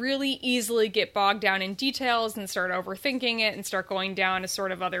can really easily get bogged down in details and start overthinking it and start going down a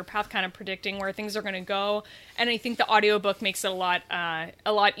sort of other path, kind of predicting where things are going to go. And I think the audiobook makes it a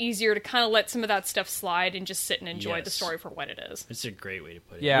lot easier to kind of let some of that stuff slide and just sit and enjoy the story for what it is. It's a great way to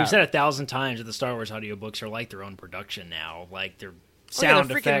put it. Yeah. We've said 1,000 times that the Star Wars audiobooks are like their own production now. Like, they're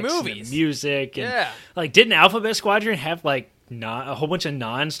sound effects and music. And, like, didn't Alphabet Squadron have like a whole bunch of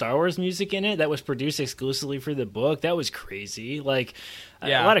non-Star Wars music in it that was produced exclusively for the book. That was crazy. Like, a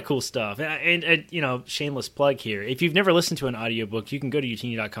lot of cool stuff. And you know, shameless plug here. If you've never listened to an audiobook, you can go to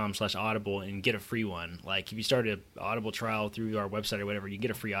utini.com/audible and get a free one. Like, if you start an Audible trial through our website or whatever, you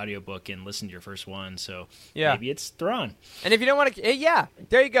get a free audiobook and listen to your first one. So maybe it's Thrawn. And if you don't want to,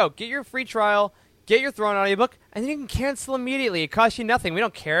 there you go. Get your free trial, get your Thrawn audiobook, and then you can cancel immediately. It costs you nothing. We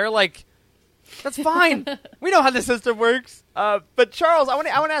don't care. Like, that's fine. We know how the system works. But Charles, I want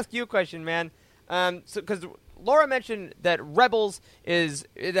to ask you a question, man. Because Laura mentioned that Rebels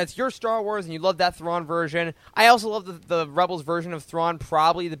that's your Star Wars, and you love that Thrawn version. I also love the Rebels version of Thrawn,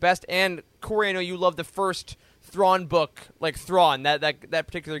 probably the best. And Corey, I know you love the first Thrawn book, like Thrawn, that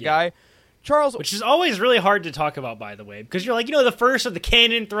particular guy. Charles, which is always really hard to talk about, by the way, because you're like, you know, the first of the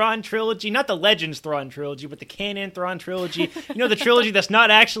canon Thrawn trilogy, not the Legends Thrawn trilogy, but the canon Thrawn trilogy. You know, the trilogy that's not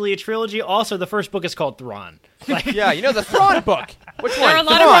actually a trilogy. Also, the first book is called Thrawn. Like, yeah, you know, the Thrawn book. Which one? There are a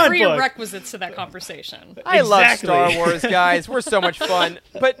lot of prerequisites to that conversation. I love Star Wars, guys. We're so much fun.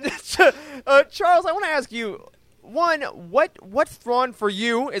 But Charles, I want to ask you, one, what Thrawn for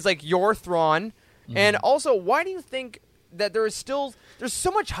you is like your Thrawn, and also, why do you think that there's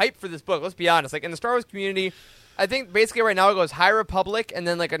so much hype for this book? Let's be honest. Like, in the Star Wars community, I think basically right now it goes High Republic and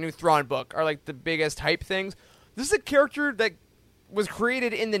then like a new Thrawn book are like the biggest hype things. This is a character that was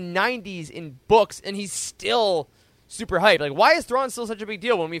created in the 90s in books, and he's still super hyped. Like, why is Thrawn still such a big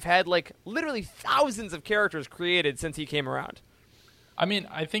deal when we've had like literally thousands of characters created since he came around? I mean,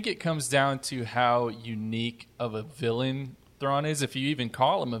 I think it comes down to how unique of a villain Thrawn is, if you even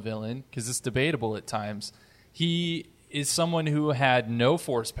call him a villain, because it's debatable at times. He is someone who had no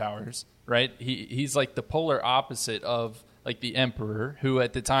force powers, right? He's like the polar opposite of like the Emperor, who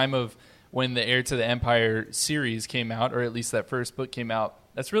at the time of when the Heir to the Empire series came out, or at least that first book came out,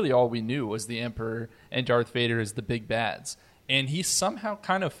 that's really all we knew was the Emperor and Darth Vader as the big bads. And he somehow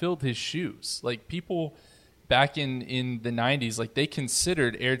kind of filled his shoes. Like, people back in the 90s, like, they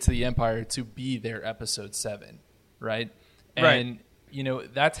considered Heir to the Empire to be their episode 7, right? And you know,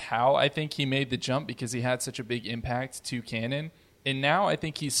 that's how I think he made the jump, because he had such a big impact to canon. And now I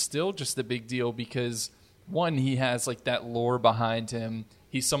think he's still just a big deal because, one, he has like that lore behind him.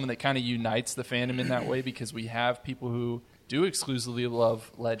 He's someone that kind of unites the fandom in that way, because we have people who do exclusively love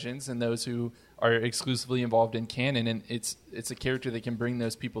Legends and those who are exclusively involved in canon. And it's a character that can bring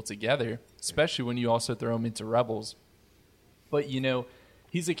those people together, especially when you also throw him into Rebels. But, you know,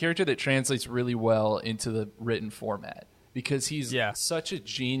 he's a character that translates really well into the written format, because he's such a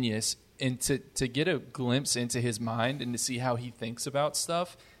genius, and to get a glimpse into his mind and to see how he thinks about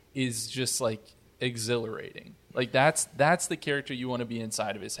stuff is just like exhilarating. Like, that's the character you want to be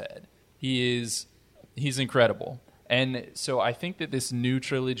inside of his head. He's incredible. And so I think that this new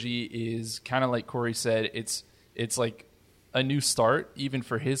trilogy is kind of like Corey said, it's like a new start even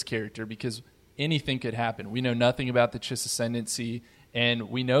for his character, because anything could happen. We know nothing about the Chiss Ascendancy, and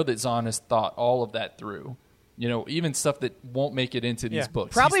we know that Zahn has thought all of that through. You know, even stuff that won't make it into these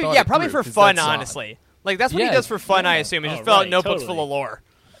books. Probably for fun, honestly. Like, that's what he does for fun, I assume. He just fill out notebooks full of lore.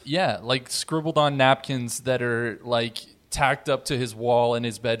 Yeah, like scribbled on napkins that are, like, tacked up to his wall in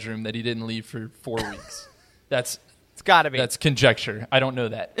his bedroom that he didn't leave for 4 weeks. It's got to be. That's conjecture. I don't know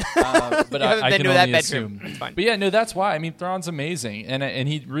that. But I can only assume. It's fine. But yeah, no, that's why. I mean, Thrawn's amazing. And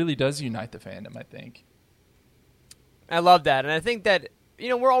he really does unite the fandom, I think. I love that. And I think that, you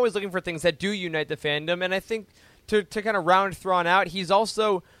know, we're always looking for things that do unite the fandom, and I think to kind of round Thrawn out, he's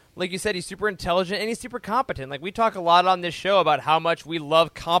also, like you said, he's super intelligent and he's super competent. Like, we talk a lot on this show about how much we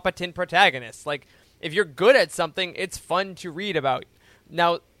love competent protagonists. Like, if you're good at something, it's fun to read about.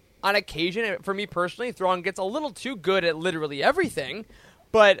 Now, on occasion, for me personally, Thrawn gets a little too good at literally everything,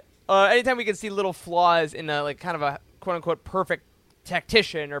 but anytime we can see little flaws in a, like, kind of a quote-unquote perfect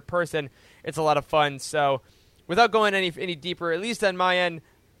tactician or person, it's a lot of fun. So, without going any deeper, at least on my end,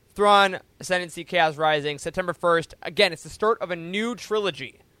 Thrawn, Ascendancy, Chaos Rising, September 1st. Again, it's the start of a new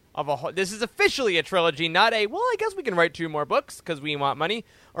trilogy. This is officially a trilogy, not a, well, I guess we can write 2 more books because we want money,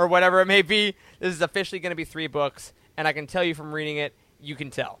 or whatever it may be. This is officially going to be 3 books, and I can tell you from reading it, you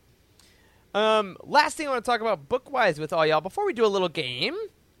can tell. Last thing I want to talk about book-wise with all y'all, before we do a little game,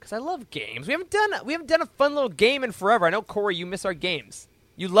 because I love games. We haven't done a fun little game in forever. I know, Corey, you miss our games.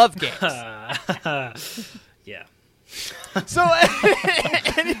 You love games. Yeah. So,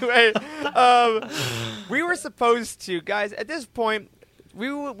 anyway, we were supposed to, guys, at this point,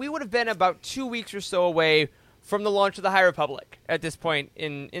 we would have been about 2 weeks or so away from the launch of the High Republic at this point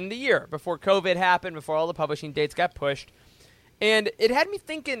in the year, before COVID happened, before all the publishing dates got pushed. And it had me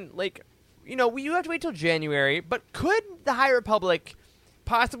thinking, like, you know, you have to wait till January, but could the High Republic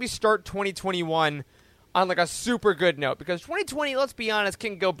possibly start 2021 on like a super good note, because 2020, let's be honest,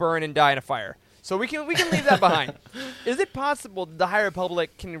 can go burn and die in a fire. So we can leave that behind. Is it possible the High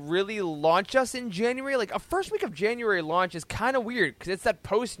Republic can really launch us in January? Like, a first week of January launch is kind of weird because it's that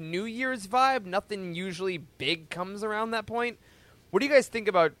post-New Year's vibe. Nothing usually big comes around that point. What do you guys think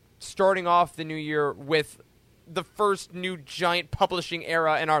about starting off the new year with the first new giant publishing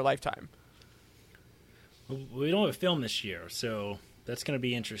era in our lifetime? We don't have a film this year, so that's going to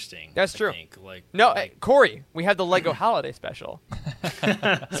be interesting. That's true. I think. Corey, we have the Lego Holiday Special.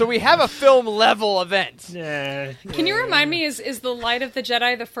 So we have a film-level event. Yeah. Can you remind me, is The Light of the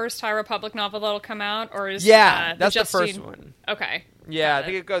Jedi the first High Republic novel that'll come out? Or is that's the first one. Okay. Yeah, I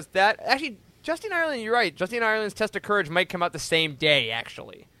think it goes that. Actually, Justine Ireland, you're right. Justine Ireland's Test of Courage might come out the same day,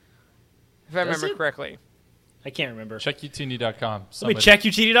 actually. If I remember correctly. I can't remember. Check utini.com. Let me check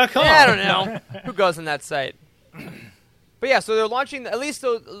utini.com. Yeah, I don't know. Who goes on that site? But yeah, so they're launching, at least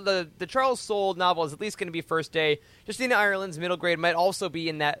the Charles Soule novel is at least going to be first day. Justina Ireland's Middle Grade might also be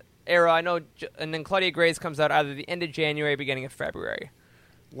in that era. I know, and then Claudia Gray's comes out either the end of January, beginning of February.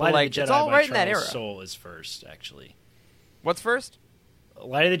 Light of the Jedi it's all by right in that Charles era. Soule is first, actually. What's first?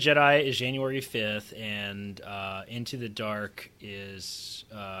 Light of the Jedi is January 5th, and Into the Dark is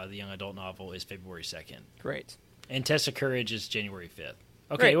the young adult novel is February 2nd. Great. And Test of Courage is January 5th.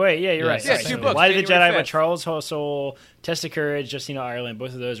 Okay, Great. wait, yeah, you're right. Yeah, Right. two books, Light of the January Jedi by 5th. Charles Soule, Test of Courage, Justina Ireland,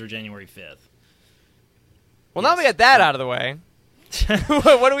 both of those are January 5th. Well, now we got that out of the way.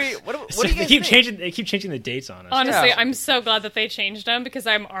 What do you guys think? They keep changing the dates on us. Honestly, I'm so glad that they changed them because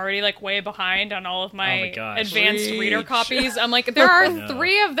I'm already like way behind on all of my advanced reader copies. I'm like, there are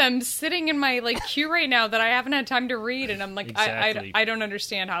 3 of them sitting in my like queue right now that I haven't had time to read, and I'm like, Exactly. I don't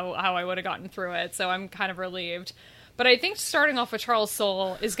understand how I would have gotten through it. So I'm kind of relieved. But I think starting off with Charles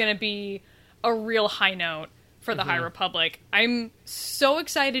Soule is going to be a real high note for the High Republic. I'm so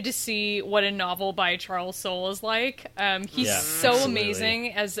excited to see what a novel by Charles Soule is like. He's so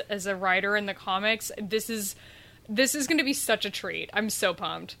amazing as a writer in the comics. This is going to be such a treat. I'm so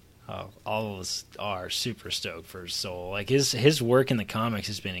pumped. All of us are super stoked for Soule. Like his work in the comics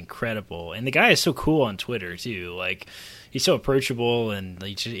has been incredible, and the guy is so cool on Twitter too. Like he's so approachable, and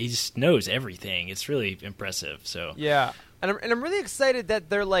he just knows everything. It's really impressive. So yeah, and I'm really excited that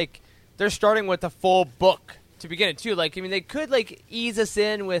they're starting with a full book to begin it too. Like, I mean, they could like ease us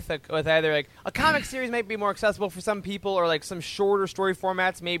in with either like a comic series might be more accessible for some people, or like some shorter story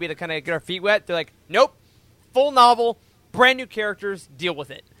formats maybe to kind of get our feet wet. They're like, nope, full novel, brand new characters, deal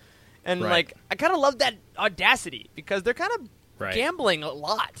with it. And like, I kind of love that audacity because they're kind of gambling a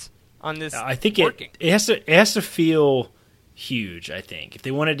lot on this. I think it has to feel huge. I think if they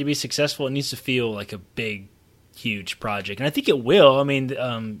want it to be successful, it needs to feel like a big, huge project, and I think it will. I mean,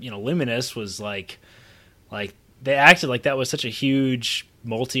 Luminous was like they acted like that was such a huge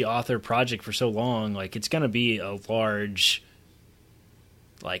multi-author project for so long. Like it's going to be a large,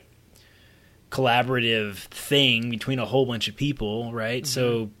 like collaborative thing between a whole bunch of people, right?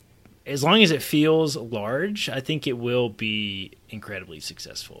 So as long as it feels large, I think it will be incredibly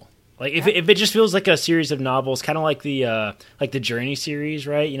successful. Like if it just feels like a series of novels, kind of like the Journey series,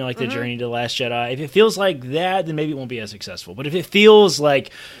 right? You know, like the Journey to the Last Jedi. If it feels like that, then maybe it won't be as successful. But if it feels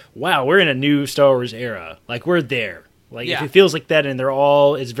like, wow, we're in a new Star Wars era, like we're there. Like if it feels like that, and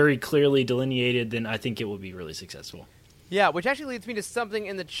it's very clearly delineated, then I think it will be really successful. Yeah, which actually leads me to something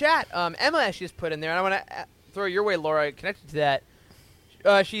in the chat. Emma actually just put in there, and I want to throw your way, Laura, connected to that.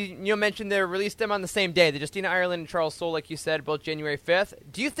 She mentioned they released them on the same day. The Justina Ireland and Charles Soule, like you said, both January 5th.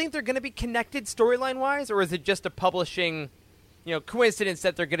 Do you think they're going to be connected storyline-wise, or is it just a publishing, coincidence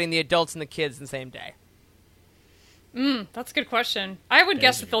that they're getting the adults and the kids in the same day? That's a good question. I would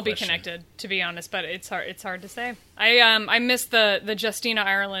guess that they'll be connected, to be honest, but it's hard to say. I missed the Justina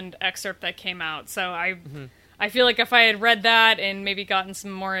Ireland excerpt that came out, so I feel like if I had read that and maybe gotten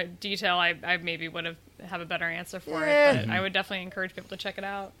some more detail, I maybe would have a better answer for it. But I would definitely encourage people to check it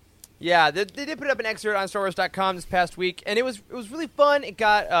out. Yeah, they did put up an excerpt on StarWars.com this past week, and it was really fun. It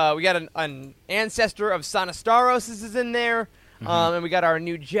got we got an ancestor of Sonostaros is in there, and we got our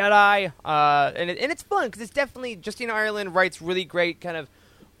new Jedi, and it's fun because it's definitely Justina Ireland writes really great kind of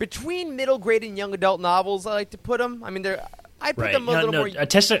between middle grade and young adult novels. I like to put them. I mean, I put them a little more. A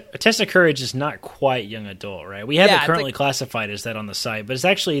Test of Courage is not quite young adult, right? We have it currently classified as that on the site, but it's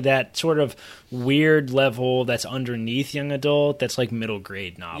actually that sort of weird level that's underneath young adult. That's like middle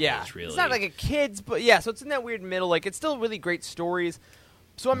grade novels. Yeah, really. It's not like a kid's, but yeah. So it's in that weird middle. Like it's still really great stories.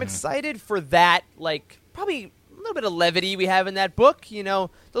 So I'm excited for that. Like probably a little bit of levity we have in that book.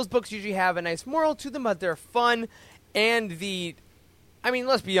 Those books usually have a nice moral to them, but they're fun, and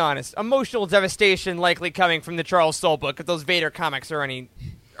let's be honest, emotional devastation likely coming from the Charles Soule book if those Vader comics are any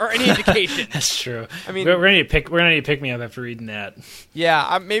or any indication. That's true. I mean, we're gonna need to pick me up after reading that.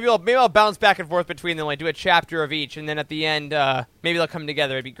 Yeah, maybe I'll bounce back and forth between them, like do a chapter of each, and then at the end, maybe they'll come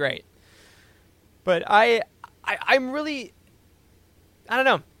together. It'd be great. But I'm really, I don't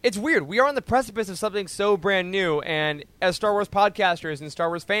know. It's weird. We are on the precipice of something so brand new, and as Star Wars podcasters and Star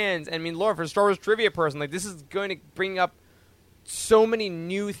Wars fans, and I mean, Laura, for a Star Wars trivia person, like this is going to bring up so many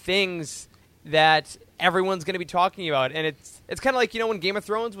new things that everyone's going to be talking about, and it's kind of like, when Game of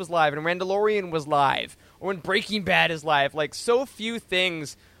Thrones was live and Mandalorian was live, or when Breaking Bad is live. Like, so few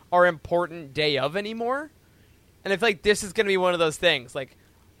things are important day of anymore, and I feel like this is going to be one of those things. Like,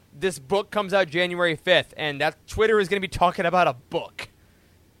 this book comes out January 5th, and that Twitter is going to be talking about a book.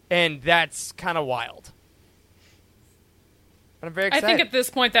 And that's kind of wild. But I'm very excited. I think at this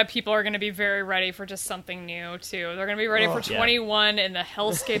point that people are going to be very ready for just something new, too. They're going to be ready for 21 and the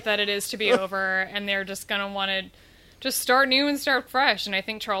hellscape that it is to be over, and they're just going to want to just start new and start fresh. And I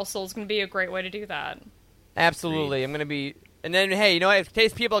think Charles Soule's going to be a great way to do that. Absolutely. I'm going to be... And then, hey, you know what? If it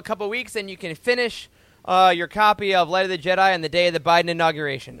takes people a couple weeks, then you can finish your copy of Light of the Jedi on the day of the Biden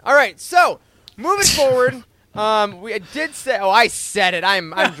inauguration. All right, so, moving forward... I did say... Oh, I said it.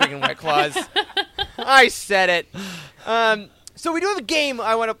 I'm drinking White Claws. I said it. So we do have a game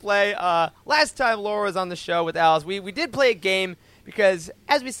I want to play. Last time Laura was on the show with Alice, we did play a game because,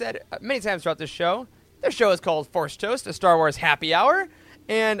 as we said many times throughout this show, their show is called Force Toast, a Star Wars happy hour.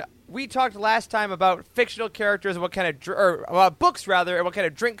 And we talked last time about fictional characters and what kind of... or about books, rather, and what kind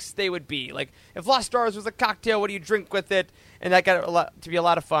of drinks they would be. Like, if Lost Stars was a cocktail, what do you drink with it? And that got to be a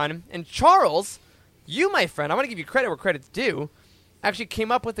lot of fun. And Charles... You, my friend, I want to give you credit where credit's due, actually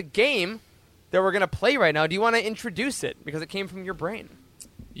came up with a game that we're going to play right now. Do you want to introduce it? Because it came from your brain.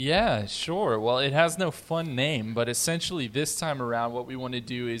 Yeah, sure. Well, it has no fun name, but essentially this time around what we want to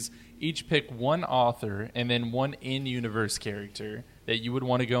do is each pick one author and then one in-universe character that you would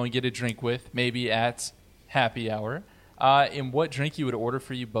want to go and get a drink with, maybe at happy hour, and what drink you would order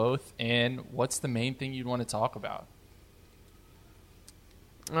for you both, and what's the main thing you'd want to talk about.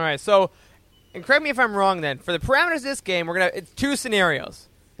 All right, so... And correct me if I'm wrong then. For the parameters of this game, it's two scenarios.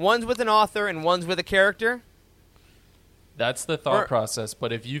 One's with an author and one's with a character. That's the thought process.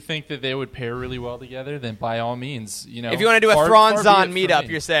 But if you think that they would pair really well together, then by all means, If you want to do a Thrawn-Zahn meetup,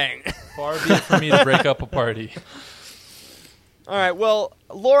 you're saying. Far be it for me to break up a party. All right, well,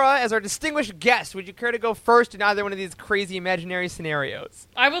 Laura, as our distinguished guest, would you care to go first in either one of these crazy imaginary scenarios?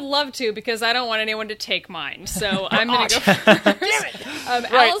 I would love to, because I don't want anyone to take mine, so I'm going to go first. Damn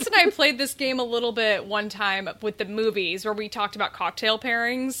it! Alice and I played this game a little bit one time with the movies, where we talked about cocktail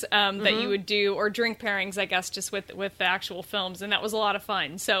pairings that you would do, or drink pairings, I guess, just with the actual films, and that was a lot of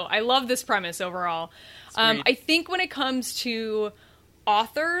fun. So I love this premise overall. I think when it comes to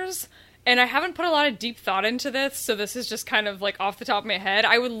authors... And I haven't put a lot of deep thought into this, so this is just kind of like off the top of my head.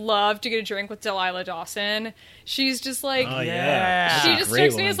 I would love to get a drink with Delilah Dawson. She's just like, she just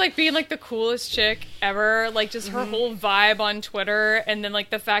strikes me as like being like the coolest chick ever. Like just her whole vibe on Twitter, and then like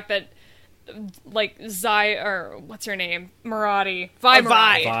the fact that like what's her name? Vi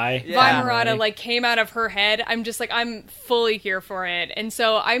Murata like came out of her head. I'm just like, I'm fully here for it. And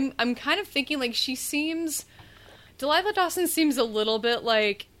so I'm kind of thinking like Delilah Dawson seems a little bit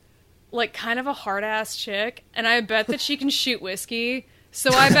like kind of a hard-ass chick, and I bet that she can shoot whiskey. So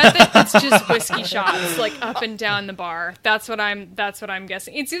I bet that it's just whiskey shots, like up and down the bar. That's what I'm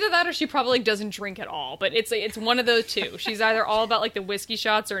guessing. It's either that or she probably doesn't drink at all. But it's one of those two. She's either all about like the whiskey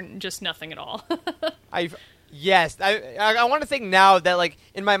shots or just nothing at all. I want to think now that like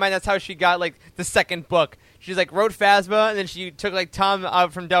in my mind that's how she got like the second book. She's like wrote Phasma, and then she took like Tom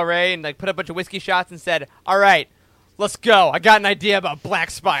out from Del Rey and like put a bunch of whiskey shots and said, "All right, let's go. I got an idea about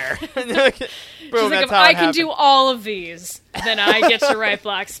Black Spire." Boom, she's like, if I can do all of these, then I get to write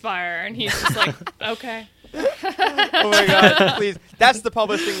Black Spire. And he's just like, okay. Oh my God, please. That's the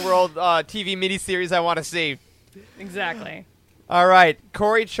Publishing World TV miniseries I want to see. Exactly. All right,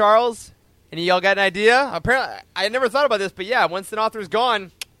 Corey, Charles, any of y'all got an idea? Apparently, I never thought about this, but yeah, once an author's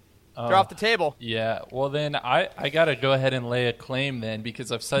gone, they're off the table. Yeah, well then I got to go ahead and lay a claim then, because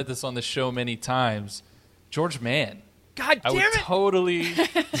I've said this on the show many times. George Mann. God damn it! Totally.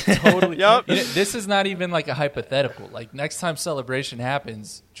 Yep. This is not even like a hypothetical. Like next time Celebration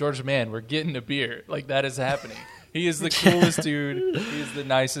happens, George Mann, we're getting a beer. Like that is happening. He is the coolest dude. He is the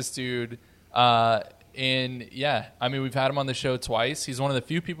nicest dude. And yeah, I mean, we've had him on the show twice. He's one of the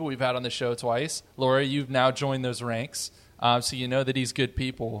few people we've had on the show twice. Laura, you've now joined those ranks, so you know that he's good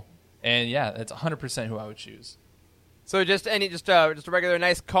people. And yeah, that's 100% who I would choose. So just a regular,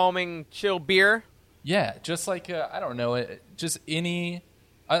 nice, calming, chill beer. Yeah, just like I don't know, just any,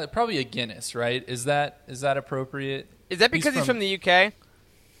 probably a Guinness, right? Is that appropriate? Is that because he's from the UK?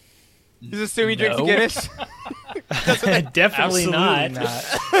 He's assuming he No. drinks Guinness. Definitely not.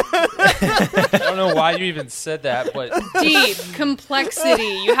 I don't know why you even said that, but Deep complexity.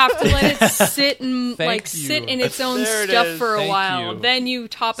 You have to let it sit and Thank sit you. in its own There it stuff is. for a Thank while. you. Then you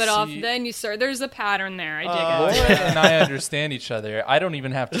top it off. See- Then you start. There's a pattern there. I dig it. Laura and I understand each other. I don't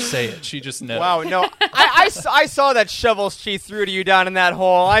even have to say it. She just knows. Wow, no. I saw that shovel she threw to you down in that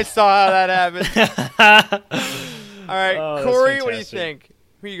hole. I saw how that happened. All right, Oh, that's Corey, what do you fantastic. think?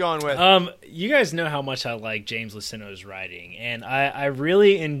 Who are you going with? You guys know how much I like James Luceno's writing, and I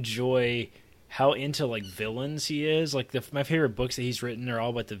really enjoy how into like villains he is. Like my favorite books that he's written are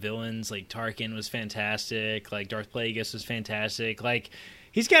all about the villains. Like Tarkin was fantastic. Like Darth Plagueis was fantastic. Like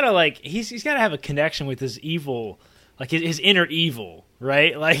he's got to have a connection with his evil, like his inner evil,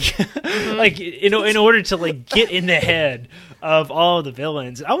 right? Like like in order to like get in the head of all of the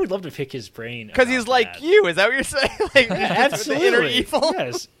villains. I would love to pick his brain Because he's like you. Is that what you're saying? Like, absolutely. the inner evil?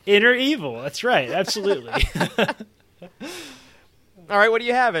 Yes, inner evil. That's right. Absolutely. All right, what are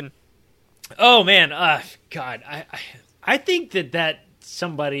you having? Oh man, God, I think that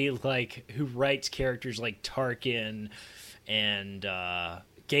somebody like who writes characters like Tarkin and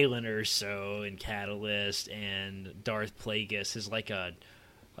Galen Erso and Catalyst and Darth Plagueis is like a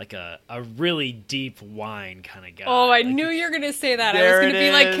really deep wine kind of guy. Oh, I knew you were going to say that. I was There going to it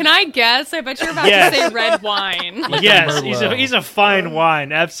be like, is. can I guess? I bet you're about Yes. to say red wine. Yes, Merlot. he's a fine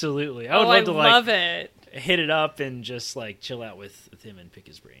wine. Absolutely, I would love to love like it. hit it up and just like chill out with him and pick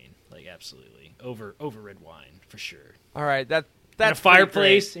his brain. Like absolutely over red wine for sure. All right, that's And a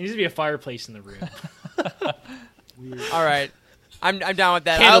fireplace. There needs to be a fireplace in the room. All right, I'm down with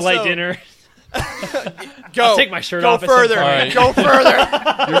that. Candlelight dinner. Go. I'll take my shirt off at Go some further. point. All right. Go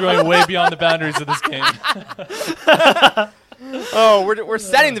further. You're going way beyond the boundaries of this game. Oh, we're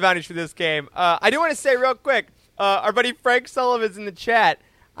setting the boundaries for this game. I do want to say real quick, our buddy Frank Sullivan's in the chat.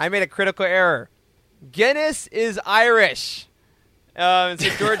 I made a critical error. Guinness is Irish. So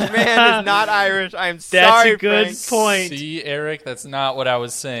George Mann is not Irish. I'm sorry, a good Frank. point. See, Eric, that's not what I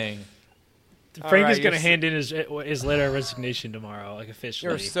was saying. Frank right, is going to you're hand in his letter of resignation tomorrow, like officially.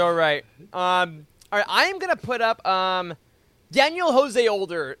 You're so right. All right, I am gonna put up Daniel Jose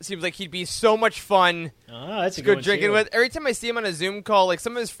Older. Seems like he'd be so much fun. Oh, that's a to go good one, drinking too. with. Every time I see him on a Zoom call, like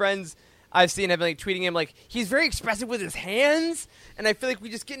some of his friends I've seen have been like tweeting him, like he's very expressive with his hands, and I feel like we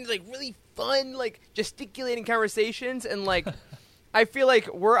just get into like really fun, like gesticulating conversations, and like I feel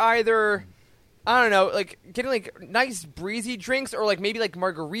like we're either, I don't know, like getting like nice breezy drinks, or like maybe like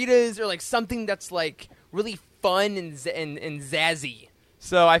margaritas, or like something that's like really fun and zazzy.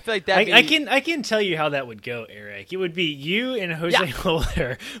 So I feel like that. I can tell you how that would go, Eric. It would be you and Jose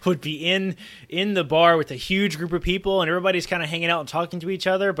Older would be in the bar with a huge group of people, and everybody's kind of hanging out and talking to each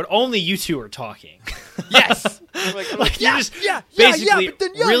other, but only you two are talking. Yes. Like you're just basically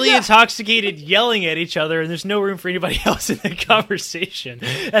really intoxicated, yelling at each other, and there's no room for anybody else in the conversation.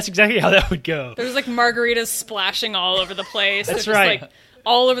 That's exactly how that would go. There's like margaritas splashing all over the place. That's They're right. Just, like,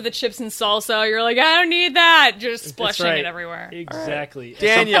 all over the chips and salsa. You're like, I don't need that. Just That's splashing right. it everywhere. Exactly. Right.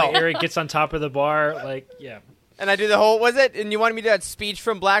 Daniel. At some point, Eric gets on top of the bar, like, yeah. And I do the whole, was it? And you wanted me to do that speech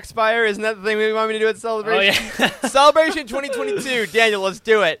from Black Spire? Isn't that the thing we want me to do at Celebration? Oh, yeah. Celebration 2022. Daniel, let's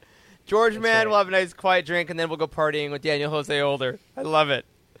do it. George Mann right. will have a nice quiet drink, and then we'll go partying with Daniel Jose Older. I love it.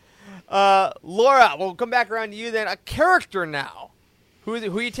 Laura, we'll come back around to you then. A character now. Who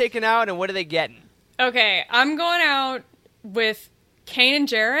are you taking out, and what are they getting? Okay, I'm going out with Kanan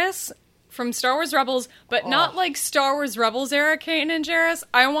Jarrus from Star Wars Rebels, but not like Star Wars Rebels era Kanan Jarrus.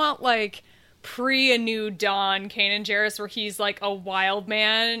 I want like pre A New Dawn Kanan Jarrus, where he's like a wild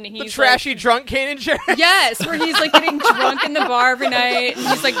man. He's The trashy drunk Kanan Jarrus? Yes, where he's like getting drunk in the bar every night, and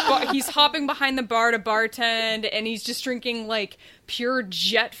he's like he's hopping behind the bar to bartend, and he's just drinking like pure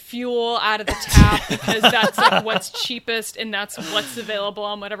jet fuel out of the tap because that's like what's cheapest and that's what's available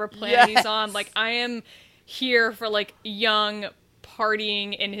on whatever planet he's on. Like I am here for like young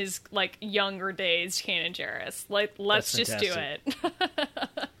partying in his like younger days Kanan Jarrus. Like let's That's just do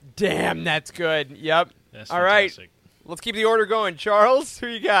it. Damn, that's good. Yep. That's All right. fantastic. Let's keep the order going. Charles, who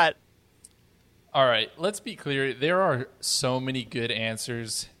you got? All right, let's be clear. There are so many good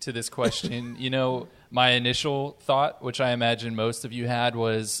answers to this question. You know, my initial thought, which I imagine most of you had,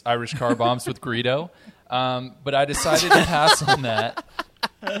 was Irish car bombs with Greedo. But I decided to pass on that.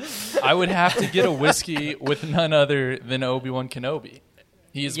 I would have to get a whiskey with none other than Obi-Wan Kenobi.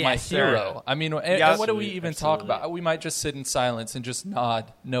 He is my Yes, sir. hero. I mean, and what do we even talk about? We might just sit in silence and just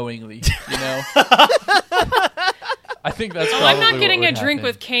nod knowingly, you know? I think that's probably I'm not what getting a would drink happen.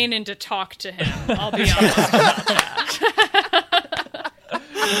 with Kanan to talk to him. I'll be honest about that.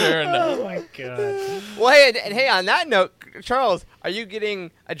 Fair enough. Oh my god. Well, hey, and hey, on that note, Charles, are you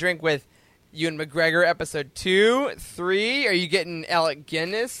getting a drink with Ewan McGregor, episode 2, 3. Are you getting Alec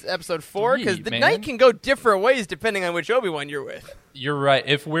Guinness, episode 4? Because the night can go different ways depending on which Obi-Wan you're with. You're right.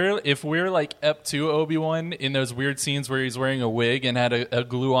 If we're like up to Obi-Wan in those weird scenes where he's wearing a wig and had a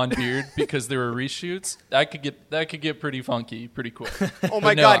glue-on beard because there were reshoots, that could get pretty funky pretty quick. Oh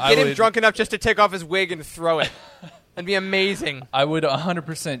my God! Get him drunk enough just to take off his wig and throw it. That'd be amazing. I would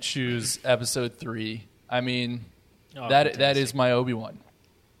 100% choose episode 3. I mean, that is my Obi-Wan.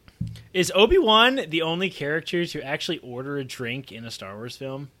 Is Obi-Wan the only character to actually order a drink in a Star Wars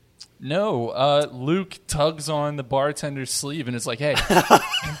film? No, Luke tugs on the bartender's sleeve and it's like, hey.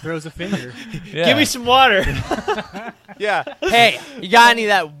 And throws a finger. Yeah. Give me some water. Yeah. Hey, you got any of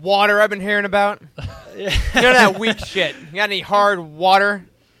that water I've been hearing about? None of that weak shit. You got any hard water?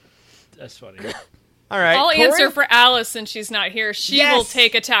 That's funny. All right. I'll Corey? answer for Alice since she's not here. She will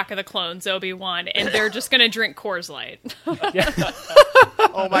take Attack of the Clones, Obi-Wan, and they're just going to drink Coors Light.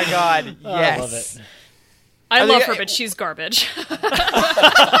 Oh my God. Yes. I love it. I love her, but she's garbage.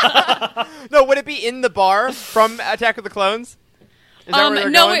 No, would it be in the bar from Attack of the Clones? Is that where they're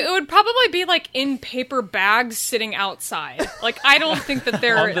no, going? it would probably be like in paper bags sitting outside. Like I don't think that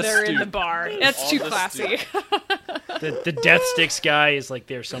they're in the bar. That's too classy. The Death Sticks guy is like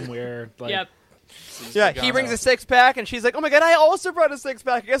there somewhere. Like, yep. Yeah, he brings a 6-pack, and she's like, "Oh my God, I also brought a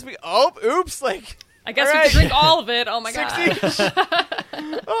 6-pack. I guess oops, like." I guess we could drink all of it. Oh my God.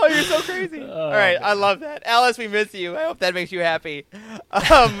 Oh, you're so crazy. All right, I love that. Alice, we miss you. I hope that makes you happy.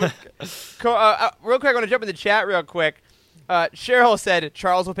 Real quick, I want to jump in the chat real quick. Cheryl said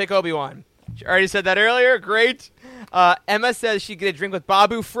Charles will pick Obi-Wan. She already said that earlier. Great. Emma says she'd get a drink with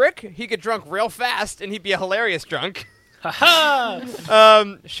Babu Frick. He get drunk real fast, and he'd be a hilarious drunk.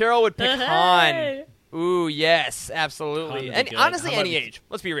 Cheryl would pick Han. Ooh, yes, absolutely. And honestly, any age.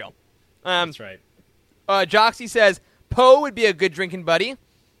 Let's be real. That's right. Joxy says Poe would be a good drinking buddy.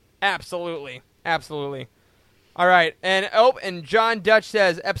 Absolutely. Absolutely. All right. And John Dutch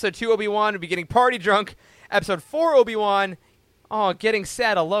says episode 2 Obi-Wan would be getting party drunk. Episode 4 Obi-Wan, getting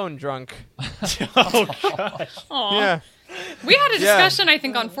sad alone drunk. Oh, gosh. Aww. Yeah. We had a discussion, I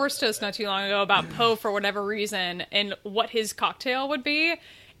think, on Force Toast not too long ago about Poe for whatever reason and what his cocktail would be.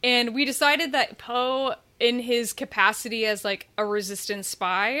 And we decided that Poe, in his capacity as like a resistance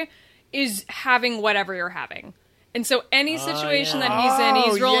spy, is having whatever you're having. And so any situation that he's in,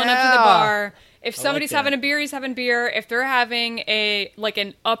 he's rolling up to the bar. If somebody's having a beer, he's having beer. If they're having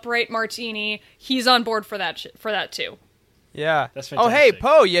an upright martini, he's on board for that too. Yeah. That's fantastic. Oh, hey,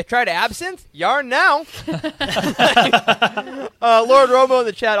 Poe, you tried absinthe? Yarn now. Lord Robo in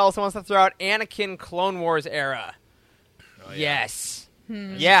the chat also wants to throw out Anakin Clone Wars era. Oh, yeah. Yes.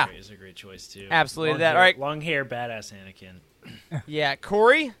 Yeah. It's a great choice, too. Absolutely. All right. Long hair, badass Anakin. Yeah.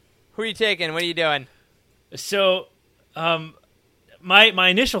 Corey, who are you taking? What are you doing? So, my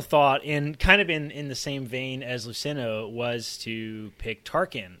initial thought, in kind of in the same vein as Luceno, was to pick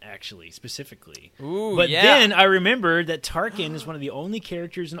Tarkin, actually, specifically. Ooh, but yeah. then I remembered that Tarkin is one of the only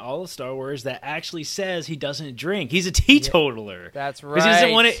characters in all of Star Wars that actually says he doesn't drink. He's a teetotaler. That's right. Because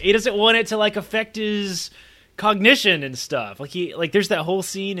he doesn't want it to like affect his cognition and stuff. Like there's that whole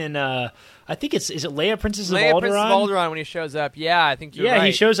scene in I think is it Leia, Princess of Alderaan? Princess of Alderaan when he shows up. Yeah, I think you're right. Yeah,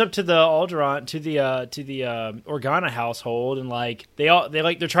 he shows up to the Alderaan to the Organa household, and like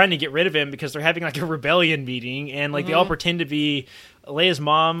they're trying to get rid of him because they're having like a rebellion meeting, and like they all pretend to be Leia's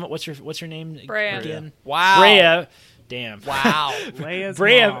mom. What's her name Breya. again? Wow. Breya. Damn. Wow. Leia's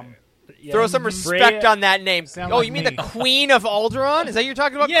Breya. mom. Yeah. Throw some respect on that name. Sound Oh, like you mean me. the Queen of Alderaan? Is that what you're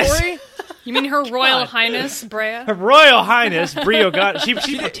talking about, Yes. Corey? You mean Her Royal Highness, Breya? Her Royal Highness Brio got she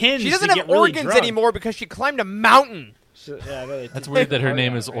pretends She doesn't to have get really organs drunk. anymore because she climbed a mountain. That's weird that her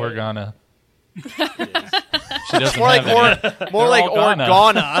name is Organa. She doesn't More like have any. more like Organa.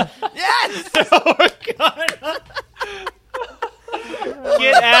 Organa. Yes.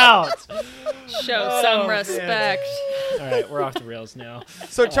 Get out. Show some respect. All right, we're off the rails now.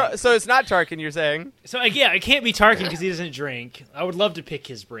 So it's not Tarkin, you're saying? So yeah, it can't be Tarkin because he doesn't drink. I would love to pick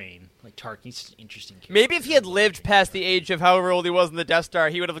his brain. Like Tarkin, he's an interesting character. Maybe if he had lived past the age of however old he was in the Death Star,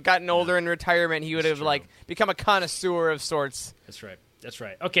 he would have gotten older in retirement. He would have like become a connoisseur of sorts. That's right. That's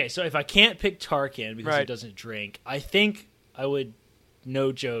right. Okay, so if I can't pick Tarkin because he Right. doesn't drink, I think I would,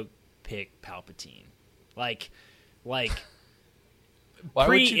 no joke, pick Palpatine. Like. Why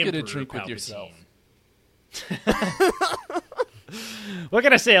would you get a pre-Emperor drink with Palpatine. yourself? What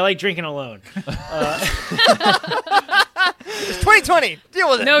can I say? I like drinking alone. It's 2020. Deal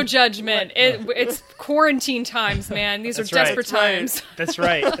with it. No judgment. It's quarantine times, man. These That's are right. desperate times. That's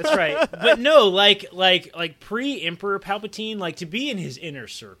right. That's right. But no, like pre-Emperor Palpatine, like to be in his inner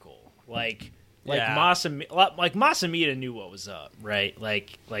circle, like Masamita knew what was up, right?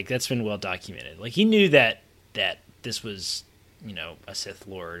 Like that's been well documented. Like he knew that this was, a Sith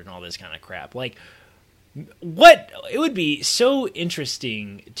Lord and all this kind of crap. Like, what it would be so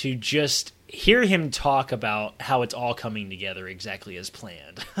interesting to just hear him talk about how it's all coming together exactly as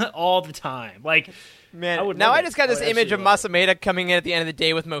planned all the time. Like, man, I just got this image of Masamita coming in at the end of the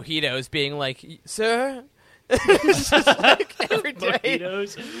day with mojitos, being like, "Sir." It's just like every day.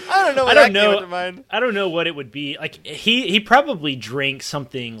 Mojitos. I don't know. I don't know what it would be. Like he probably drank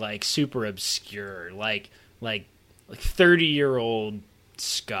something like super obscure, like 30-year-old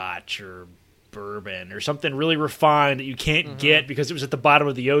Scotch or bourbon or something really refined that you can't get because it was at the bottom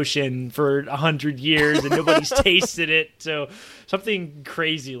of the ocean for 100 years and nobody's tasted it. So something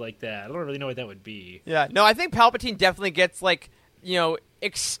crazy like that. I don't really know what that would be. Yeah, no, I think Palpatine definitely gets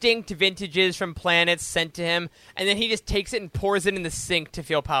extinct vintages from planets sent to him, and then he just takes it and pours it in the sink to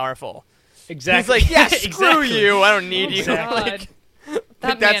feel powerful. Exactly. He's like, yeah, screw you. I don't need you. God.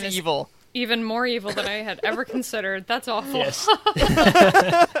 That's evil. Even more evil than I had ever considered. That's awful. Yes.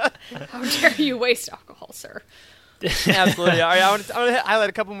 How dare you waste alcohol, sir? Absolutely. All right, I want to highlight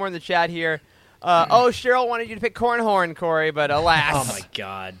a couple more in the chat here. Cheryl wanted you to pick Cornhorn, Corey, but alas. Oh, my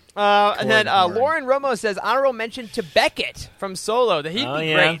God. And then Lauren Romo says, honorable mention to Beckett from Solo. That he'd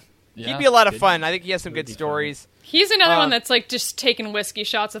be great. Yeah. He'd be a lot of fun. I think he has some good stories. He's another one that's like just taking whiskey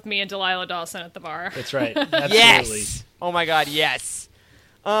shots with me and Delilah Dawson at the bar. That's right. Absolutely. Yes. Oh, my God, yes.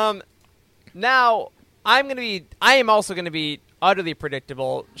 Now, I am also going to be utterly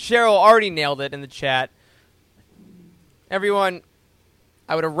predictable. Cheryl already nailed it in the chat. Everyone,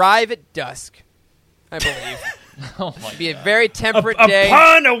 I would arrive at dusk, I believe. Oh my It'd be God. a very temperate day.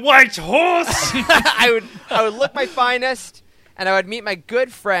 Upon a white horse! I would look my finest, and I would meet my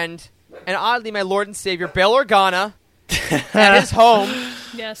good friend, and oddly my Lord and Savior, Bail Organa, at his home.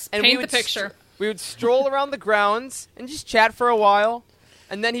 Yes, and paint the picture. We would stroll around the grounds and just chat for a while,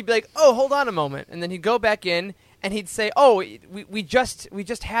 and then he'd be like, "Oh, hold on a moment," and then he'd go back in, and he'd say, "Oh, we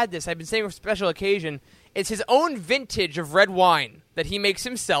just had this. I've been saving for a special occasion. It's his own vintage of red wine that he makes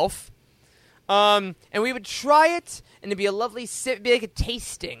himself." And we would try it, and it'd be a lovely it'd be like a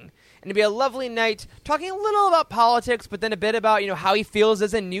tasting, and it'd be a lovely night, talking a little about politics, but then a bit about, how he feels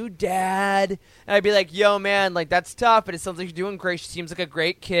as a new dad. And I'd be like, "Yo, man, that's tough, but it sounds like you're doing great. She seems like a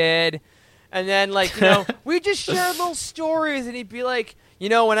great kid." And then, we just share little stories, and he'd be like,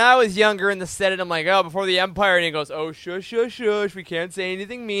 when I was younger in the Senate, I'm like, "Oh, before the Empire," and he goes, "Oh, shush, shush, shush, we can't say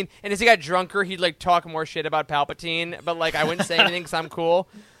anything mean." And as he got drunker, he'd, talk more shit about Palpatine, but, I wouldn't say anything because I'm cool.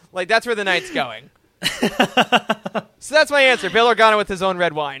 That's where the night's going. So that's my answer. Bail Organa with his own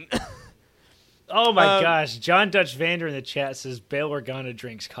red wine. Oh, my gosh. John Dutch Vander in the chat says Bail Organa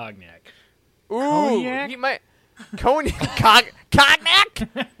drinks cognac. Ooh. Cognac? He might... Cognac?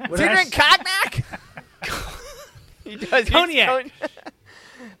 Does he drink cognac? He does. Cognac.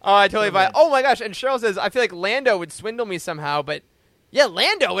 Oh, I totally buy it. Oh, my gosh. And Cheryl says, I feel like Lando would swindle me somehow, but yeah,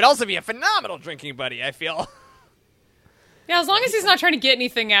 Lando would also be a phenomenal drinking buddy, I feel. Yeah, as long as he's not trying to get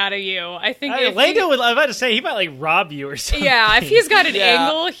anything out of you. I think Lando would, I'm about to say, he might rob you or something. Yeah, if he's got an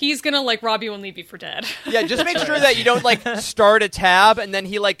angle, he's going to rob you and leave you for dead. Yeah, just make sure that you don't start a tab and then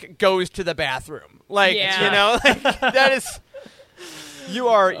he goes to the bathroom. That is, you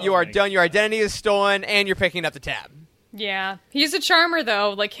are done. Your identity is stolen and you're picking up the tab. Yeah, he's a charmer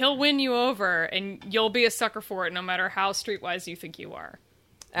though. He'll win you over and you'll be a sucker for it no matter how streetwise you think you are.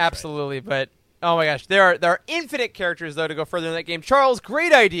 Absolutely, but oh my gosh, there are infinite characters though to go further in that game. Charles,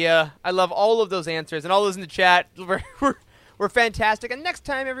 great idea. I love all of those answers and all those in the chat. We're fantastic. And next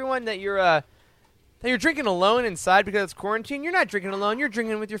time, everyone, that you're drinking alone inside because it's quarantine, you're not drinking alone. You're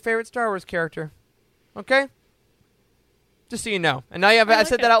drinking with your favorite Star Wars character. Okay? Just so you know. And now I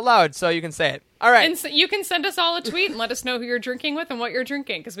said that out loud, so you can say it. All right. And so you can send us all a tweet and let us know who you're drinking with and what you're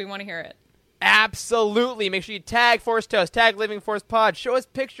drinking because we want to hear it. Absolutely. Make sure you tag Force Toast, tag Living Force Pod. Show us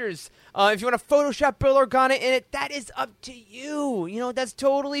pictures. If you want to Photoshop Bail Organa in it, that is up to you. That's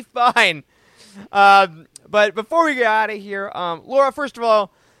totally fine. But before we get out of here, Laura, first of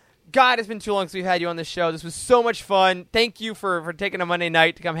all, God, it's been too long since we've had you on the show. This was so much fun. Thank you for taking a Monday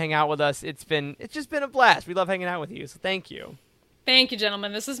night to come hang out with us. It's just been a blast. We love hanging out with you, so thank you. Thank you,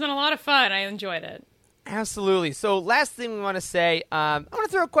 gentlemen. This has been a lot of fun. I enjoyed it. Absolutely. So last thing we want to say, I want to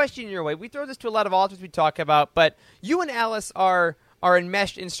throw a question your way. We throw this to a lot of authors we talk about, but you and Alice are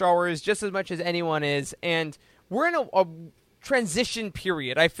enmeshed in Star Wars just as much as anyone is, and we're in a transition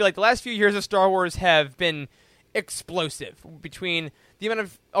period. I feel like the last few years of Star Wars have been explosive between the amount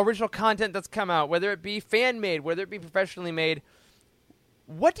of original content that's come out, whether it be fan-made, whether it be professionally made.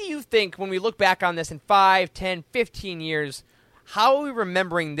 What do you think when we look back on this in 5, 10, 15 years, how are we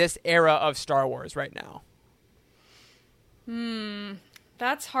remembering this era of Star Wars right now?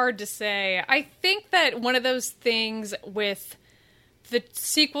 That's hard to say. I think that one of those things with the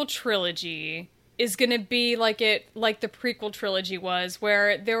sequel trilogy is going to be like the prequel trilogy was,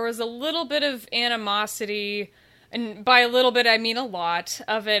 where there was a little bit of animosity, and by a little bit I mean a lot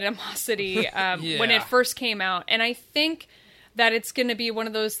of animosity when it first came out. And I think that it's going to be one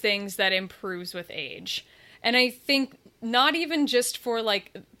of those things that improves with age. And I think not even just for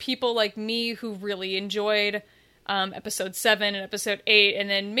like people like me who really enjoyed episode 7 and episode 8 and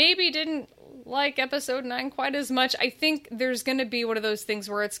then maybe didn't like episode 9 quite as much. I think there's going to be one of those things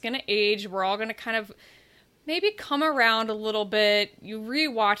where it's going to age. We're all going to kind of maybe come around a little bit. You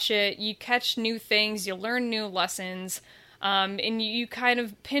rewatch it, you catch new things, you learn new lessons, and you kind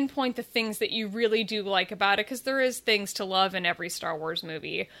of pinpoint the things that you really do like about it, because there is things to love in every Star Wars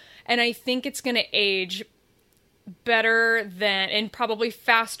movie. And I think it's going to age better than, and probably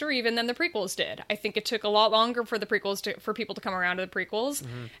faster even than the prequels did. I think it took a lot longer for the prequels for people to come around to the prequels.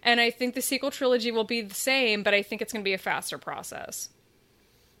 And I think the sequel trilogy will be the same, but I think it's going to be a faster process.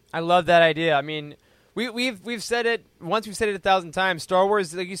 I love that idea. I mean, we've said it once, we've said it 1,000 times. Star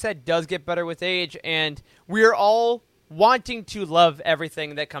Wars, like you said, does get better with age, and we're all wanting to love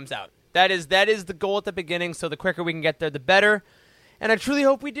everything that comes out. That is the goal at the beginning, so the quicker we can get there, the better. And I truly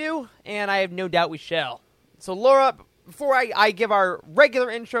hope we do, and I have no doubt we shall. So, Laura, before I give our regular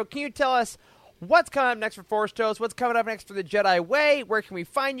intro, can you tell us what's coming up next for Force Toast? What's coming up next for the Jedi Way? Where can we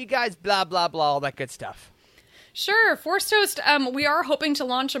find you guys? Blah, blah, blah, all that good stuff. Sure. Force Toast, we are hoping to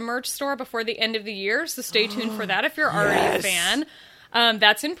launch a merch store before the end of the year, so stay tuned for that if you're already a fan.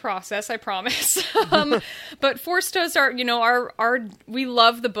 That's in process, I promise. But Force Toast are, we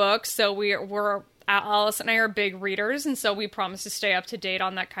love the books, so we're Alice and I are big readers, and so we promise to stay up to date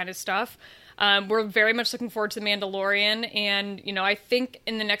on that kind of stuff. We're very much looking forward to The Mandalorian, and, I think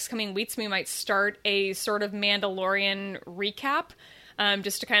in the next coming weeks we might start a sort of Mandalorian recap,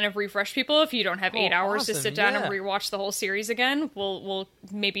 just to kind of refresh people. If you don't have 8 hours to sit down and rewatch the whole series again, we'll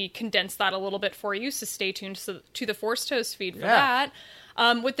maybe condense that a little bit for you, so stay tuned to the Force Toast feed for that.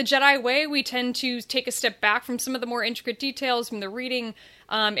 With the Jedi Way, we tend to take a step back from some of the more intricate details from the reading,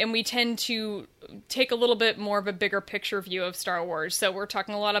 and we tend to take a little bit more of a bigger picture view of Star Wars. So we're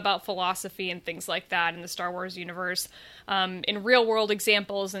talking a lot about philosophy and things like that in the Star Wars universe, in real-world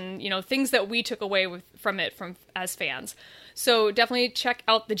examples and, things that we took away from as fans. So definitely check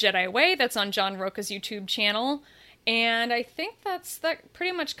out the Jedi Way. That's on John Roca's YouTube channel. And I think that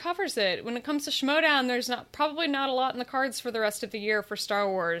pretty much covers it. When it comes to Schmoedown, there's probably not a lot in the cards for the rest of the year for Star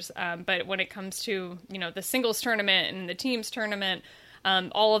Wars. But when it comes to, the singles tournament and the teams tournament,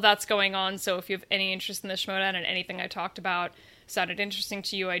 all of that's going on. So if you have any interest in the Schmoedown and anything I talked about sounded interesting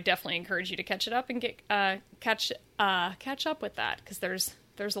to you, I definitely encourage you to catch it up and get catch up with that, because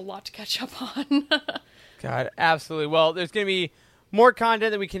there's a lot to catch up on. God, absolutely. Well, there's going to be more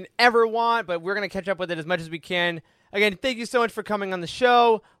content than we can ever want, but we're going to catch up with it as much as we can. Again, thank you so much for coming on the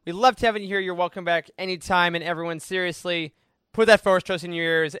show. We love having you here. You're welcome back anytime. And everyone, seriously, put that Force Toast in your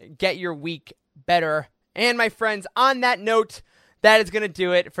ears. Get your week better. And my friends, on that note, that is going to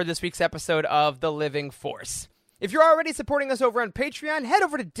do it for this week's episode of The Living Force. If you're already supporting us over on Patreon, head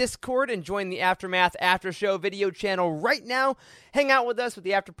over to Discord and join the Aftermath After Show video channel right now. Hang out with us with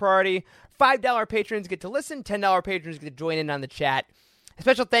the after party. $5 patrons get to listen. $10 patrons get to join in on the chat. A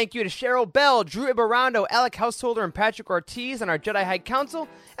special thank you to Cheryl Bell, Drew Ibarrando, Alec Householder, and Patrick Ortiz on our Jedi High Council,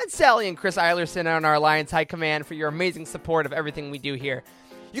 and Sally and Chris Eilerson on our Alliance High Command for your amazing support of everything we do here.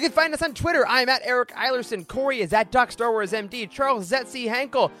 You can find us on Twitter. I'm at Eric Eilerson. Corey is at Doc Star Wars MD. Charles is at C.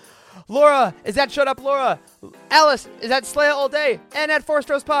 Hankel. Laura is at Shut Up Laura. Alice is at Slaya All Day. And at Force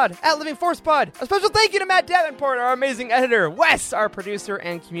Toast Pod, at Living Force Pod. A special thank you to Matt Davenport, our amazing editor. Wes, our producer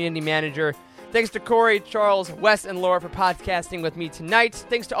and community manager. Thanks to Corey, Charles, Wes, and Laura for podcasting with me tonight.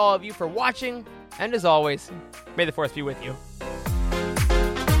 Thanks to all of you for watching. And as always, may the Force be with you.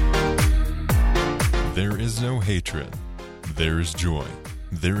 There is no hatred. There is joy.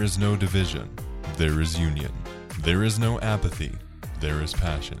 There is no division. There is union. There is no apathy. There is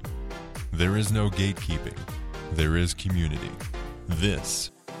passion. There is no gatekeeping. There is community.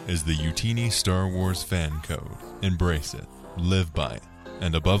 This is the Utini Star Wars Fan Code. Embrace it, live by it,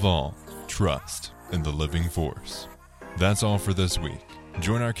 and above all, trust in the living force. That's all for this week.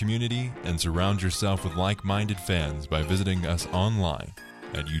 Join our community and surround yourself with like-minded fans by visiting us online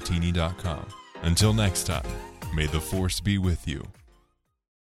at utini.com. Until next time, may the force be with you.